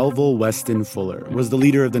Justice Melville Weston Fuller was the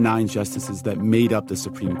leader of the 9 justices that made up the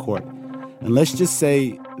Supreme Court. And let's just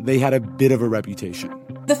say they had a bit of a reputation.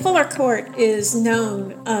 The Fuller Court is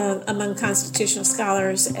known among constitutional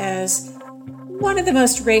scholars as one of the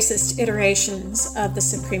most racist iterations of the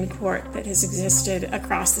Supreme Court that has existed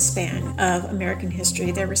across the span of American history.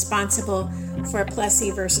 They're responsible for Plessy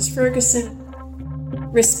versus Ferguson,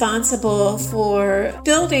 responsible for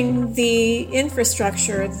building the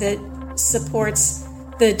infrastructure that supports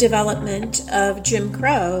the development of Jim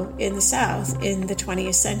Crow in the South in the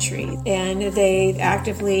 20th century. And they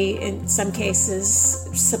actively, in some cases,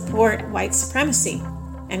 support white supremacy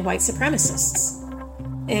and white supremacists.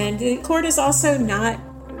 And the court is also not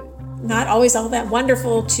always all that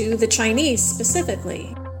wonderful to the Chinese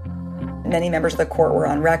specifically. Many members of the court were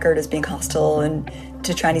on record as being hostile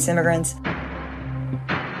to Chinese immigrants.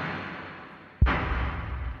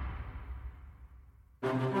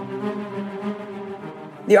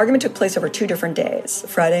 The argument took place over 2 different days,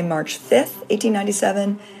 Friday, March 5th,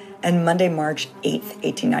 1897, and Monday, March 8th,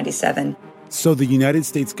 1897. So the United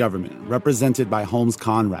States government, represented by Holmes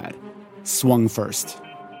Conrad, swung first.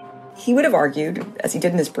 He would have argued, as he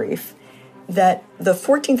did in his brief, that the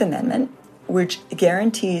 14th Amendment, which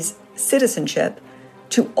guarantees citizenship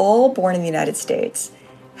to all born in the United States,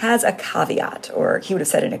 has a caveat, or he would have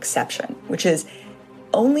said an exception, which is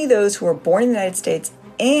only those who are born in the United States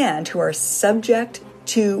and who are subject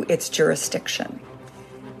to its jurisdiction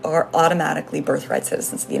are automatically birthright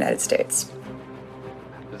citizens of the United States.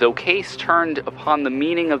 Though Case turned upon the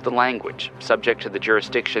meaning of the language, subject to the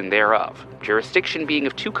jurisdiction thereof, jurisdiction being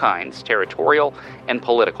of 2 kinds, territorial and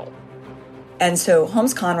political. And so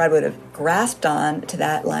Holmes Conrad would have grasped on to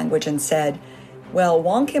that language and said, well,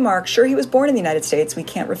 Wong Kim Ark, sure, he was born in the United States, we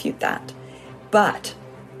can't refute that. But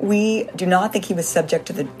we do not think he was subject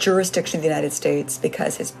to the jurisdiction of the United States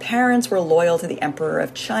because his parents were loyal to the Emperor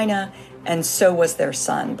of China, and so was their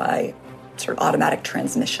son by sort of automatic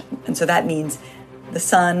transmission. And so that means the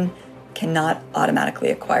son cannot automatically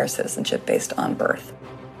acquire citizenship based on birth.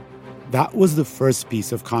 That was the first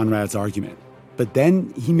piece of Conrad's argument. But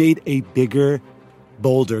then he made a bigger,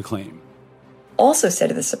 bolder claim. Also said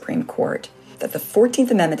to the Supreme Court that the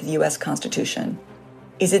 14th Amendment to the U.S. Constitution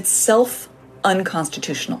is itself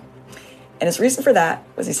unconstitutional. And his reason for that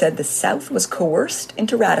was he said the South was coerced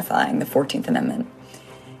into ratifying the 14th Amendment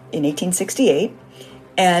in 1868,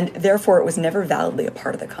 and therefore it was never validly a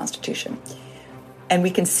part of the Constitution. And we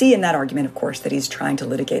can see in that argument, of course, that he's trying to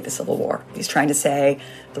litigate the Civil War. He's trying to say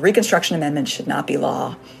the Reconstruction Amendment should not be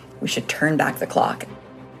law. We should turn back the clock.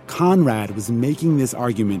 Conrad was making this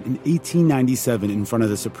argument in 1897 in front of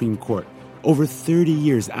the Supreme Court, over 30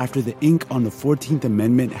 years after the ink on the 14th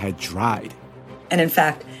Amendment had dried. And in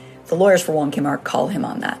fact, the lawyers for Wong Kim Ark call him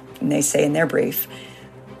on that. And they say in their brief,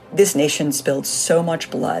 this nation spilled so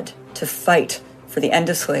much blood to fight for the end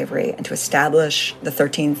of slavery and to establish the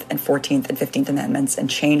 13th and 14th and 15th Amendments and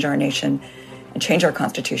change our nation and change our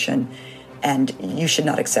Constitution. And you should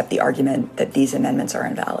not accept the argument that these amendments are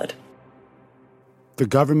invalid. The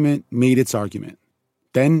government made its argument.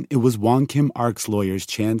 Then it was Wong Kim Ark's lawyers'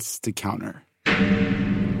 chance to counter.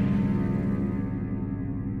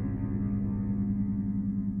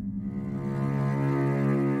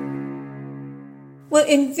 Well,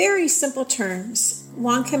 in very simple terms,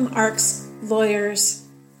 Wong Kim Ark's lawyers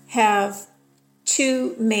have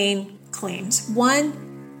two main claims.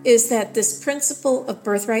 One is that this principle of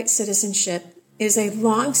birthright citizenship is a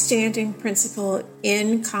long-standing principle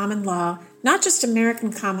in common law, not just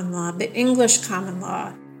American common law, but English common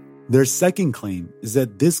law. Their second claim is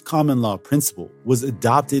that this common law principle was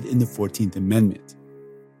adopted in the 14th Amendment.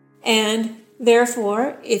 And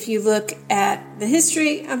therefore, if you look at the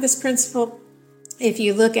history of this principle, if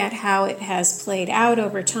you look at how it has played out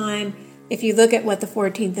over time, if you look at what the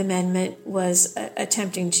 14th Amendment was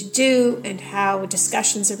attempting to do and how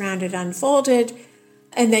discussions around it unfolded,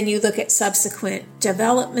 and then you look at subsequent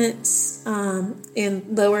developments in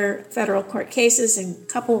lower federal court cases and a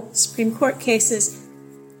couple Supreme Court cases,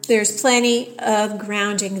 there's plenty of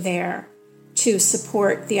grounding there to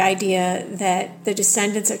support the idea that the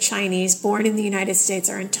descendants of Chinese born in the United States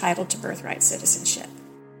are entitled to birthright citizenship.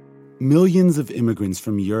 Millions of immigrants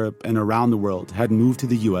from Europe and around the world had moved to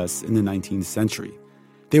the U.S. in the 19th century.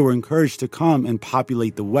 They were encouraged to come and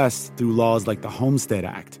populate the West through laws like the Homestead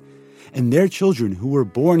Act. And their children who were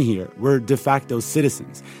born here were de facto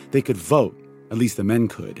citizens. They could vote, at least the men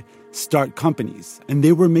could, start companies, and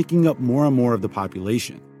they were making up more and more of the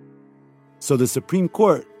population. So the Supreme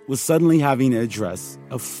Court was suddenly having to address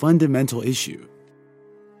a fundamental issue.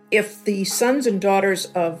 If the sons and daughters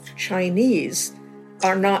of Chinese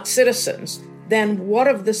are not citizens, then what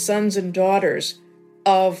of the sons and daughters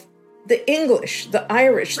of the English, the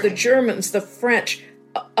Irish, the Germans, the French,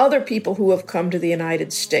 other people who have come to the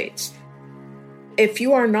United States? If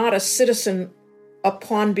you are not a citizen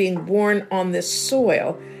upon being born on this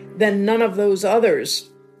soil, then none of those others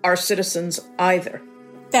are citizens either.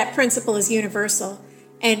 That principle is universal.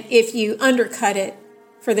 And if you undercut it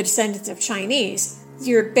for the descendants of Chinese,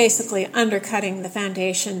 you're basically undercutting the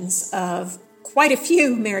foundations of quite a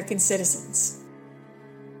few American citizens.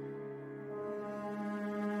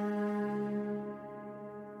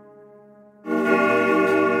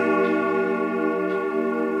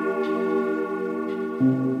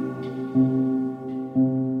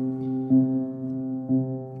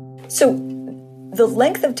 So the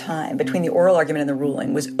length of time between the oral argument and the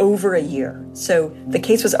ruling was over a year. So the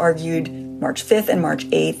case was argued March 5th and March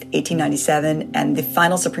 8th, 1897, and the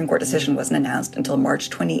final Supreme Court decision wasn't announced until March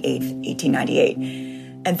 28th, 1898.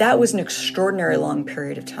 And that was an extraordinary long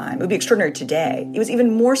period of time. It would be extraordinary today. It was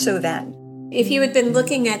even more so then. If you had been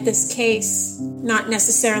looking at this case, not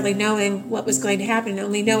necessarily knowing what was going to happen,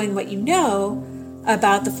 only knowing what you know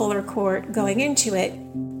about the Fuller Court going into it,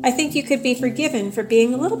 I think you could be forgiven for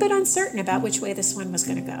being a little bit uncertain about which way this one was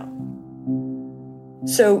going to go.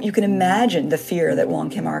 So you can imagine the fear that Wong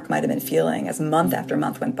Kim Ark might have been feeling as month after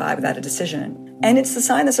month went by without a decision. And it's the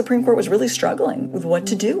sign the Supreme Court was really struggling with what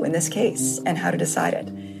to do in this case and how to decide it.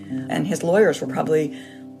 And his lawyers were probably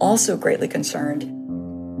also greatly concerned.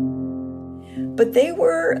 But they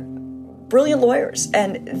were brilliant lawyers,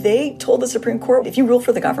 and they told the Supreme Court, if you rule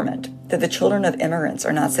for the government that the children of immigrants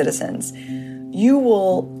are not citizens, you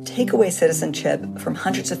will take away citizenship from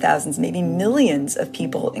hundreds of thousands, maybe millions of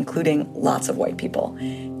people, including lots of white people.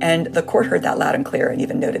 And the court heard that loud and clear and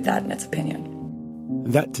even noted that in its opinion.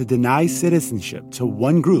 That to deny citizenship to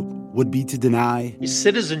one group would be to deny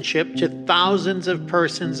citizenship to thousands of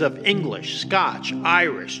persons of English, Scotch,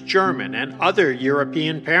 Irish, German, and other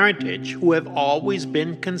European parentage who have always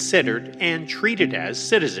been considered and treated as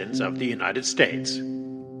citizens of the United States.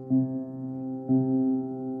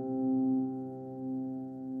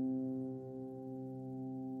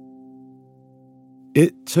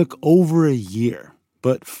 It took over a year,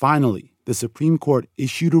 but finally, the Supreme Court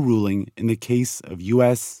issued a ruling in the case of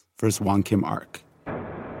U.S. versus Wong Kim Ark.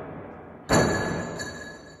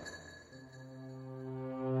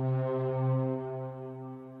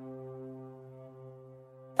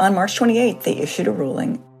 On March 28th, they issued a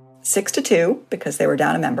ruling, 6-2, because they were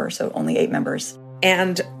down a member, so only 8 members.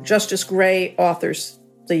 And Justice Gray authors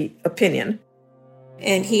the opinion.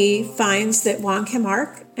 And he finds that Wong Kim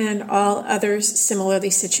Ark and all others similarly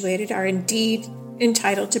situated are indeed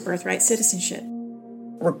entitled to birthright citizenship.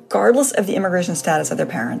 Regardless of the immigration status of their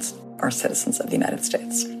parents, are citizens of the United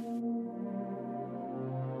States.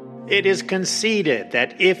 It is conceded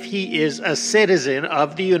that if he is a citizen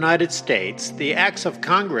of the United States, the acts of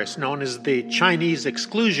Congress known as the Chinese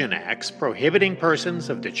Exclusion Acts, prohibiting persons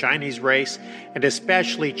of the Chinese race and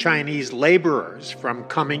especially Chinese laborers from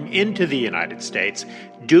coming into the United States,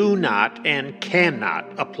 do not and cannot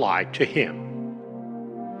apply to him.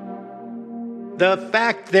 The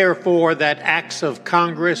fact, therefore, that acts of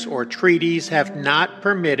Congress or treaties have not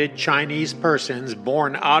permitted Chinese persons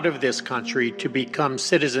born out of this country to become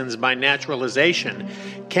citizens by naturalization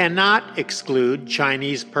cannot exclude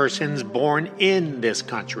Chinese persons born in this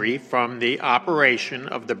country from the operation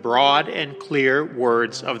of the broad and clear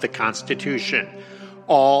words of the Constitution.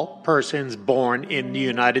 All persons born in the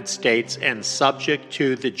United States and subject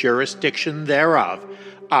to the jurisdiction thereof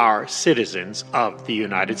are citizens of the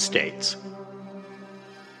United States.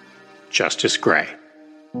 Justice Gray.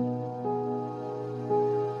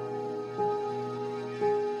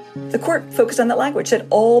 The court focused on that language, said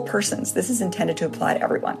all persons. This is intended to apply to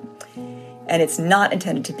everyone. And it's not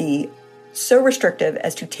intended to be so restrictive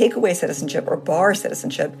as to take away citizenship or bar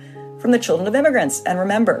citizenship from the children of immigrants. And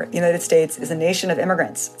remember, the United States is a nation of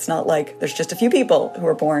immigrants. It's not like there's just a few people who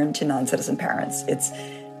are born to non-citizen parents. It's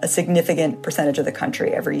a significant percentage of the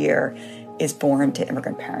country every year is born to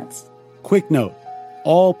immigrant parents. Quick note.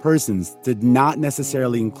 All persons did not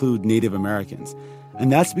necessarily include Native Americans,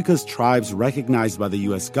 and that's because tribes recognized by the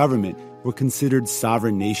U.S. government were considered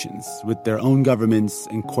sovereign nations with their own governments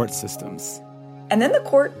and court systems. And then the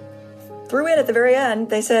court threw in at the very end,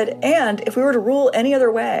 they said, and if we were to rule any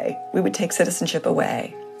other way, we would take citizenship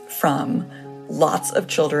away from lots of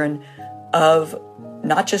children of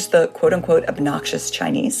not just the quote-unquote obnoxious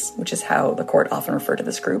Chinese, which is how the court often referred to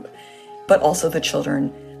this group, but also the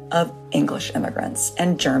children of English immigrants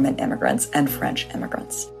and German immigrants and French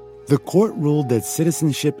immigrants. The court ruled that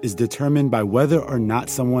citizenship is determined by whether or not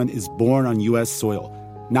someone is born on U.S. soil,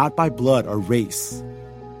 not by blood or race.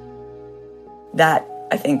 That,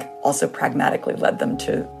 I think, also pragmatically led them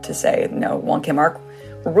to say, no, Wong Kim Ark,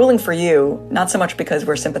 we're ruling for you, not so much because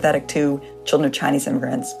we're sympathetic to children of Chinese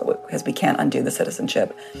immigrants, but because we can't undo the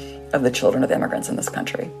citizenship of the children of immigrants in this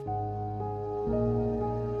country.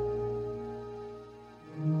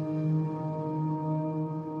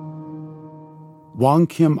 Wong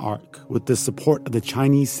Kim Ark, with the support of the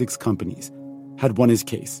Chinese 6 companies, had won his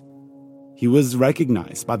case. He was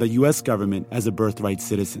recognized by the U.S. government as a birthright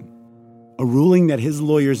citizen, a ruling that his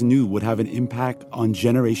lawyers knew would have an impact on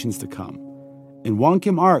generations to come. And Wong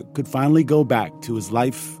Kim Ark could finally go back to his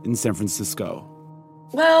life in San Francisco.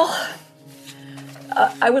 Well,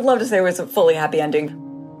 I would love to say it was a fully happy ending.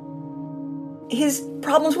 His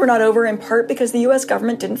problems were not over in part because the U.S.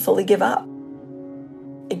 government didn't fully give up.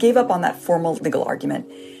 It gave up on that formal legal argument.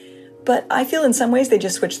 But I feel in some ways they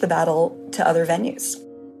just switched the battle to other venues.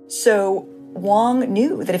 So Wong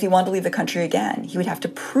knew that if he wanted to leave the country again, he would have to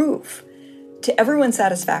prove to everyone's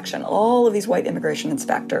satisfaction, all of these white immigration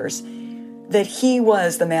inspectors, that he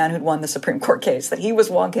was the man who'd won the Supreme Court case, that he was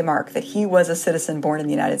Wong Kim Ark, that he was a citizen born in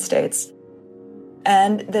the United States.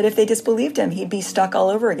 And that if they disbelieved him, he'd be stuck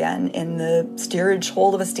all over again in the steerage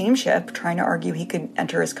hold of a steamship trying to argue he could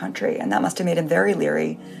enter his country. And that must have made him very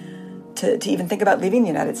leery to even think about leaving the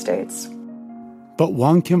United States. But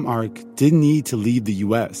Wong Kim Ark didn't need to leave the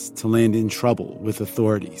U.S. to land in trouble with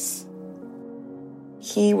authorities.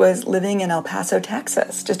 He was living in El Paso,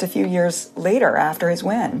 Texas, just a few years later after his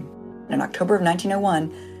win, in October of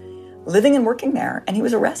 1901, living and working there, and he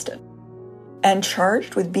was arrested and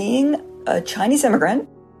charged with being a Chinese immigrant,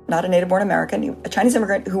 not a native-born American, a Chinese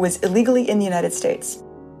immigrant who was illegally in the United States.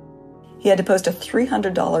 He had to post a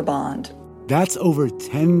 $300 bond. That's over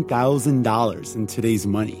 $10,000 in today's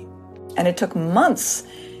money. And it took months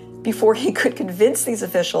before he could convince these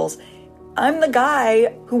officials, I'm the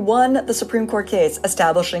guy who won the Supreme Court case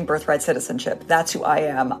establishing birthright citizenship. That's who I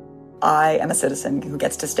am. I am a citizen who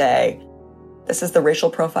gets to stay. This is the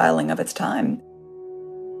racial profiling of its time.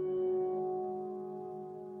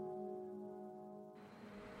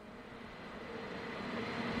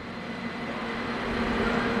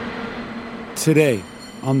 Today,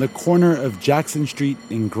 on the corner of Jackson Street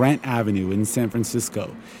and Grant Avenue in San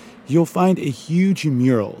Francisco, you'll find a huge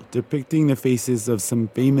mural depicting the faces of some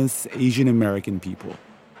famous Asian American people.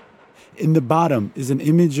 In the bottom is an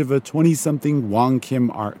image of a 20-something Wong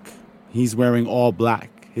Kim Ark. He's wearing all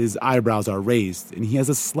black, his eyebrows are raised, and he has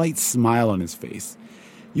a slight smile on his face.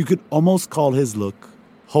 You could almost call his look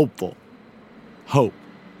hopeful. Hope.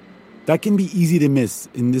 That can be easy to miss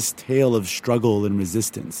in this tale of struggle and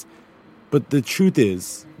resistance. But the truth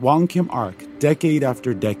is, Wong Kim Ark, decade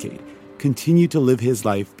after decade, continued to live his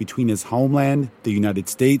life between his homeland, the United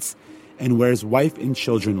States, and where his wife and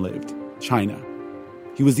children lived, China.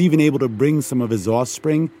 He was even able to bring some of his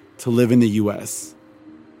offspring to live in the U.S.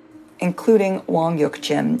 Including Wong Yuk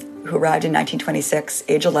Jim, who arrived in 1926,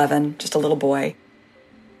 age 11, just a little boy.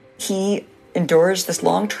 He endures this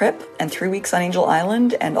long trip and 3 weeks on Angel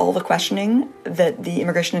Island and all the questioning that the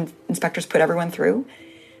immigration inspectors put everyone through.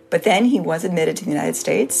 But then he was admitted to the United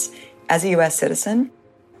States as a U.S. citizen.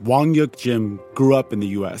 Wong Yuk Jim grew up in the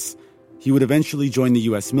U.S. He would eventually join the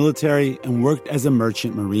U.S. military and worked as a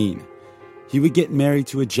merchant marine. He would get married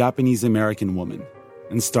to a Japanese-American woman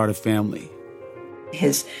and start a family.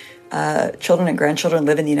 His children and grandchildren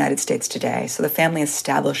live in the United States today, so the family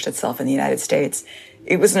established itself in the United States.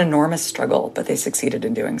 It was an enormous struggle, but they succeeded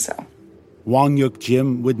in doing so. Wong Yuk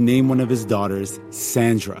Jim would name one of his daughters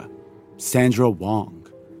Sandra Wong,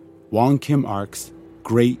 Wong Kim Ark's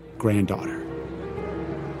great-granddaughter.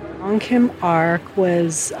 Wong Kim Ark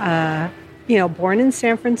was, born in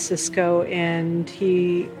San Francisco, and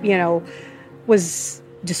he, was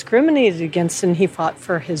discriminated against, and he fought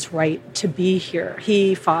for his right to be here.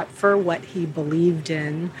 He fought for what he believed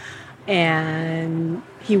in, and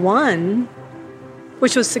he won,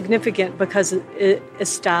 which was significant because it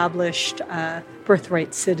established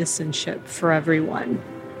birthright citizenship for everyone.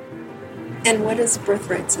 And what is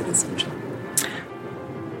birthright citizenship?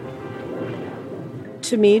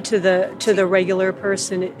 To me, to the regular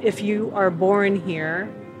person, if you are born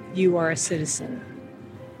here, you are a citizen.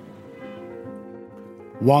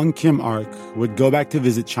 Wong Kim Ark would go back to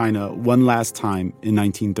visit China one last time in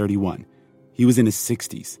 1931. He was in his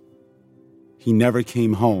 60s. He never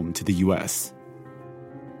came home to the U.S.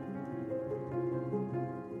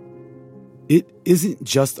 It isn't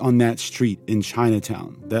just on that street in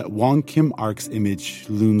Chinatown that Wong Kim Ark's image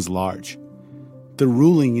looms large. The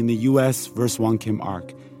ruling in the U.S. versus Wong Kim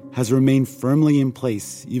Ark has remained firmly in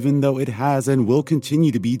place, even though it has and will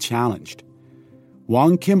continue to be challenged.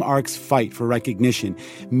 Wong Kim Ark's fight for recognition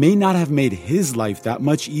may not have made his life that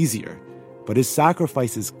much easier, but his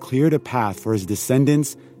sacrifices cleared a path for his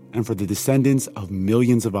descendants and for the descendants of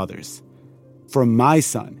millions of others. For my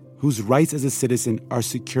son, whose rights as a citizen are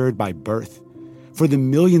secured by birth. For the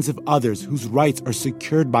millions of others whose rights are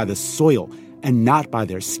secured by the soil and not by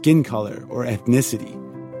their skin color or ethnicity.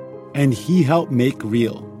 And he helped make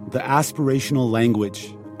real the aspirational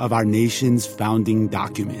language of our nation's founding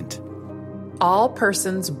document. All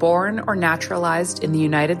persons born or naturalized in the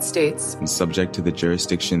United States and subject to the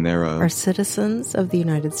jurisdiction thereof are citizens of the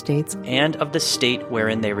United States and of the state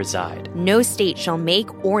wherein they reside. No state shall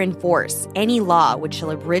make or enforce any law which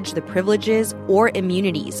shall abridge the privileges or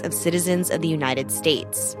immunities of citizens of the United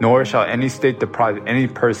States. Nor shall any state deprive any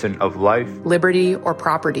person of life, liberty, or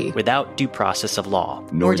property without due process of law,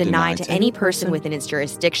 nor deny to any person within its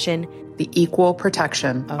jurisdiction the equal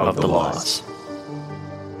protection of the laws.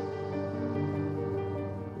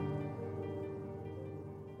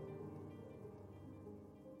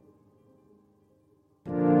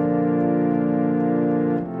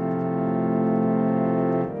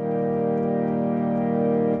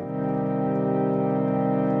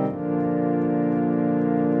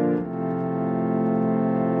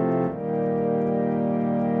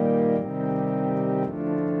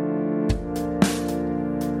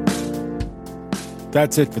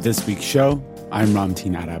 That's it for this week's show. I'm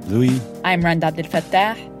Ramtin Arablouei. I'm Rand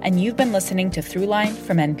Abdelfattah, and you've been listening to Throughline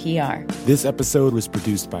from NPR. This episode was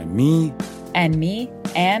produced by me. And me,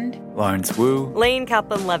 and... Lawrence Wu. Lane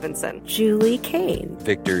Kaplan-Levinson. Julie Kane.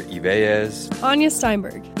 Victor Ives. Anya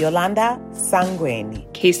Steinberg. Yolanda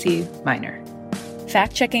Sangweni. Casey Miner.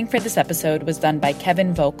 Fact-checking for this episode was done by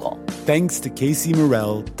Kevin Vogel. Thanks to Casey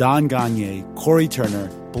Morell, Don Gagne, Corey Turner,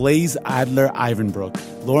 Blaze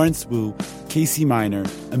Adler-Ivanbrook, Lawrence Wu, Casey Miner,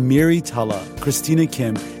 Amiri Tullah, Christina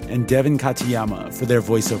Kim, and Devin Katayama for their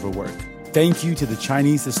voiceover work. Thank you to the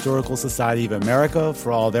Chinese Historical Society of America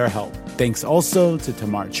for all their help. Thanks also to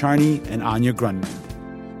Tamar Charney and Anya Grundman.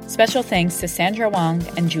 Special thanks to Sandra Wong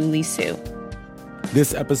and Julie Su.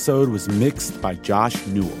 This episode was mixed by Josh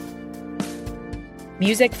Newell.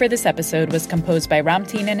 Music for this episode was composed by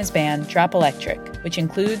Ramteen and his band Drop Electric, which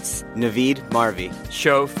includes Naveed Marvi,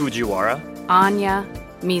 Sho Fujiwara, Anya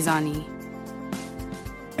Mizani.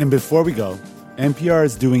 And before we go, NPR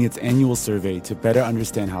is doing its annual survey to better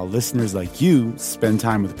understand how listeners like you spend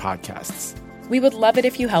time with podcasts. We would love it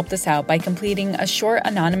if you helped us out by completing a short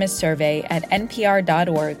anonymous survey at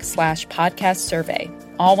npr.org/podcast survey,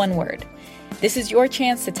 all one word. This is your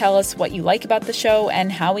chance to tell us what you like about the show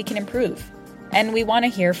and how we can improve. And we want to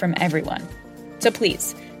hear from everyone. So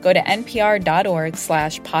please go to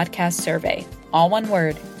npr.org/podcast survey, all one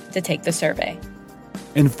word, to take the survey.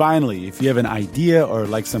 And finally, if you have an idea or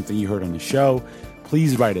like something you heard on the show,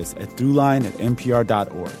 please write us at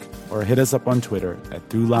throughline@npr.org or hit us up on Twitter at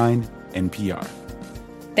throughlinenpr.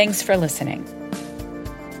 Thanks for listening.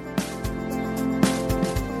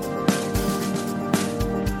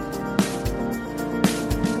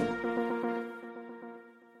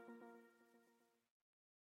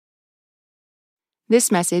 This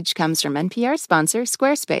message comes from NPR sponsor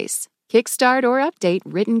Squarespace. Kickstart or update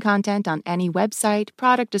written content on any website,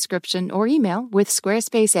 product description, or email with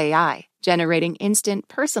Squarespace AI, generating instant,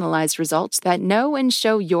 personalized results that know and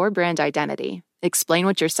show your brand identity. Explain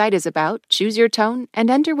what your site is about, choose your tone, and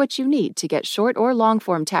enter what you need to get short or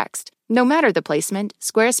long-form text. No matter the placement,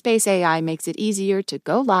 Squarespace AI makes it easier to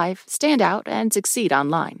go live, stand out, and succeed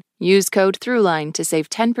online. Use code THROUGHLINE to save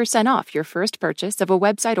 10% off your first purchase of a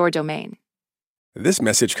website or domain. This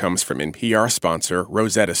message comes from NPR sponsor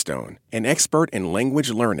Rosetta Stone, an expert in language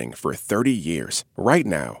learning for 30 years. Right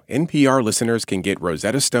now, NPR listeners can get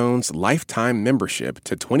Rosetta Stone's lifetime membership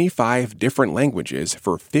to 25 different languages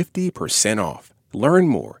for 50% off. Learn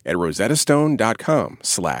more at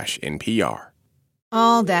rosettastone.com/NPR.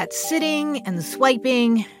 All that sitting and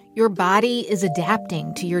swiping, your body is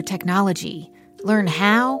adapting to your technology. Learn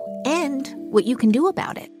how and what you can do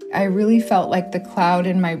about it. I really felt like the cloud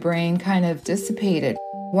in my brain kind of dissipated.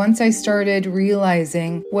 Once I started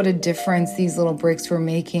realizing what a difference these little breaks were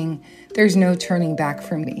making, there's no turning back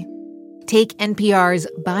for me. Take NPR's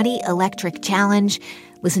Body Electric Challenge.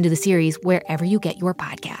 Listen to the series wherever you get your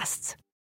podcasts.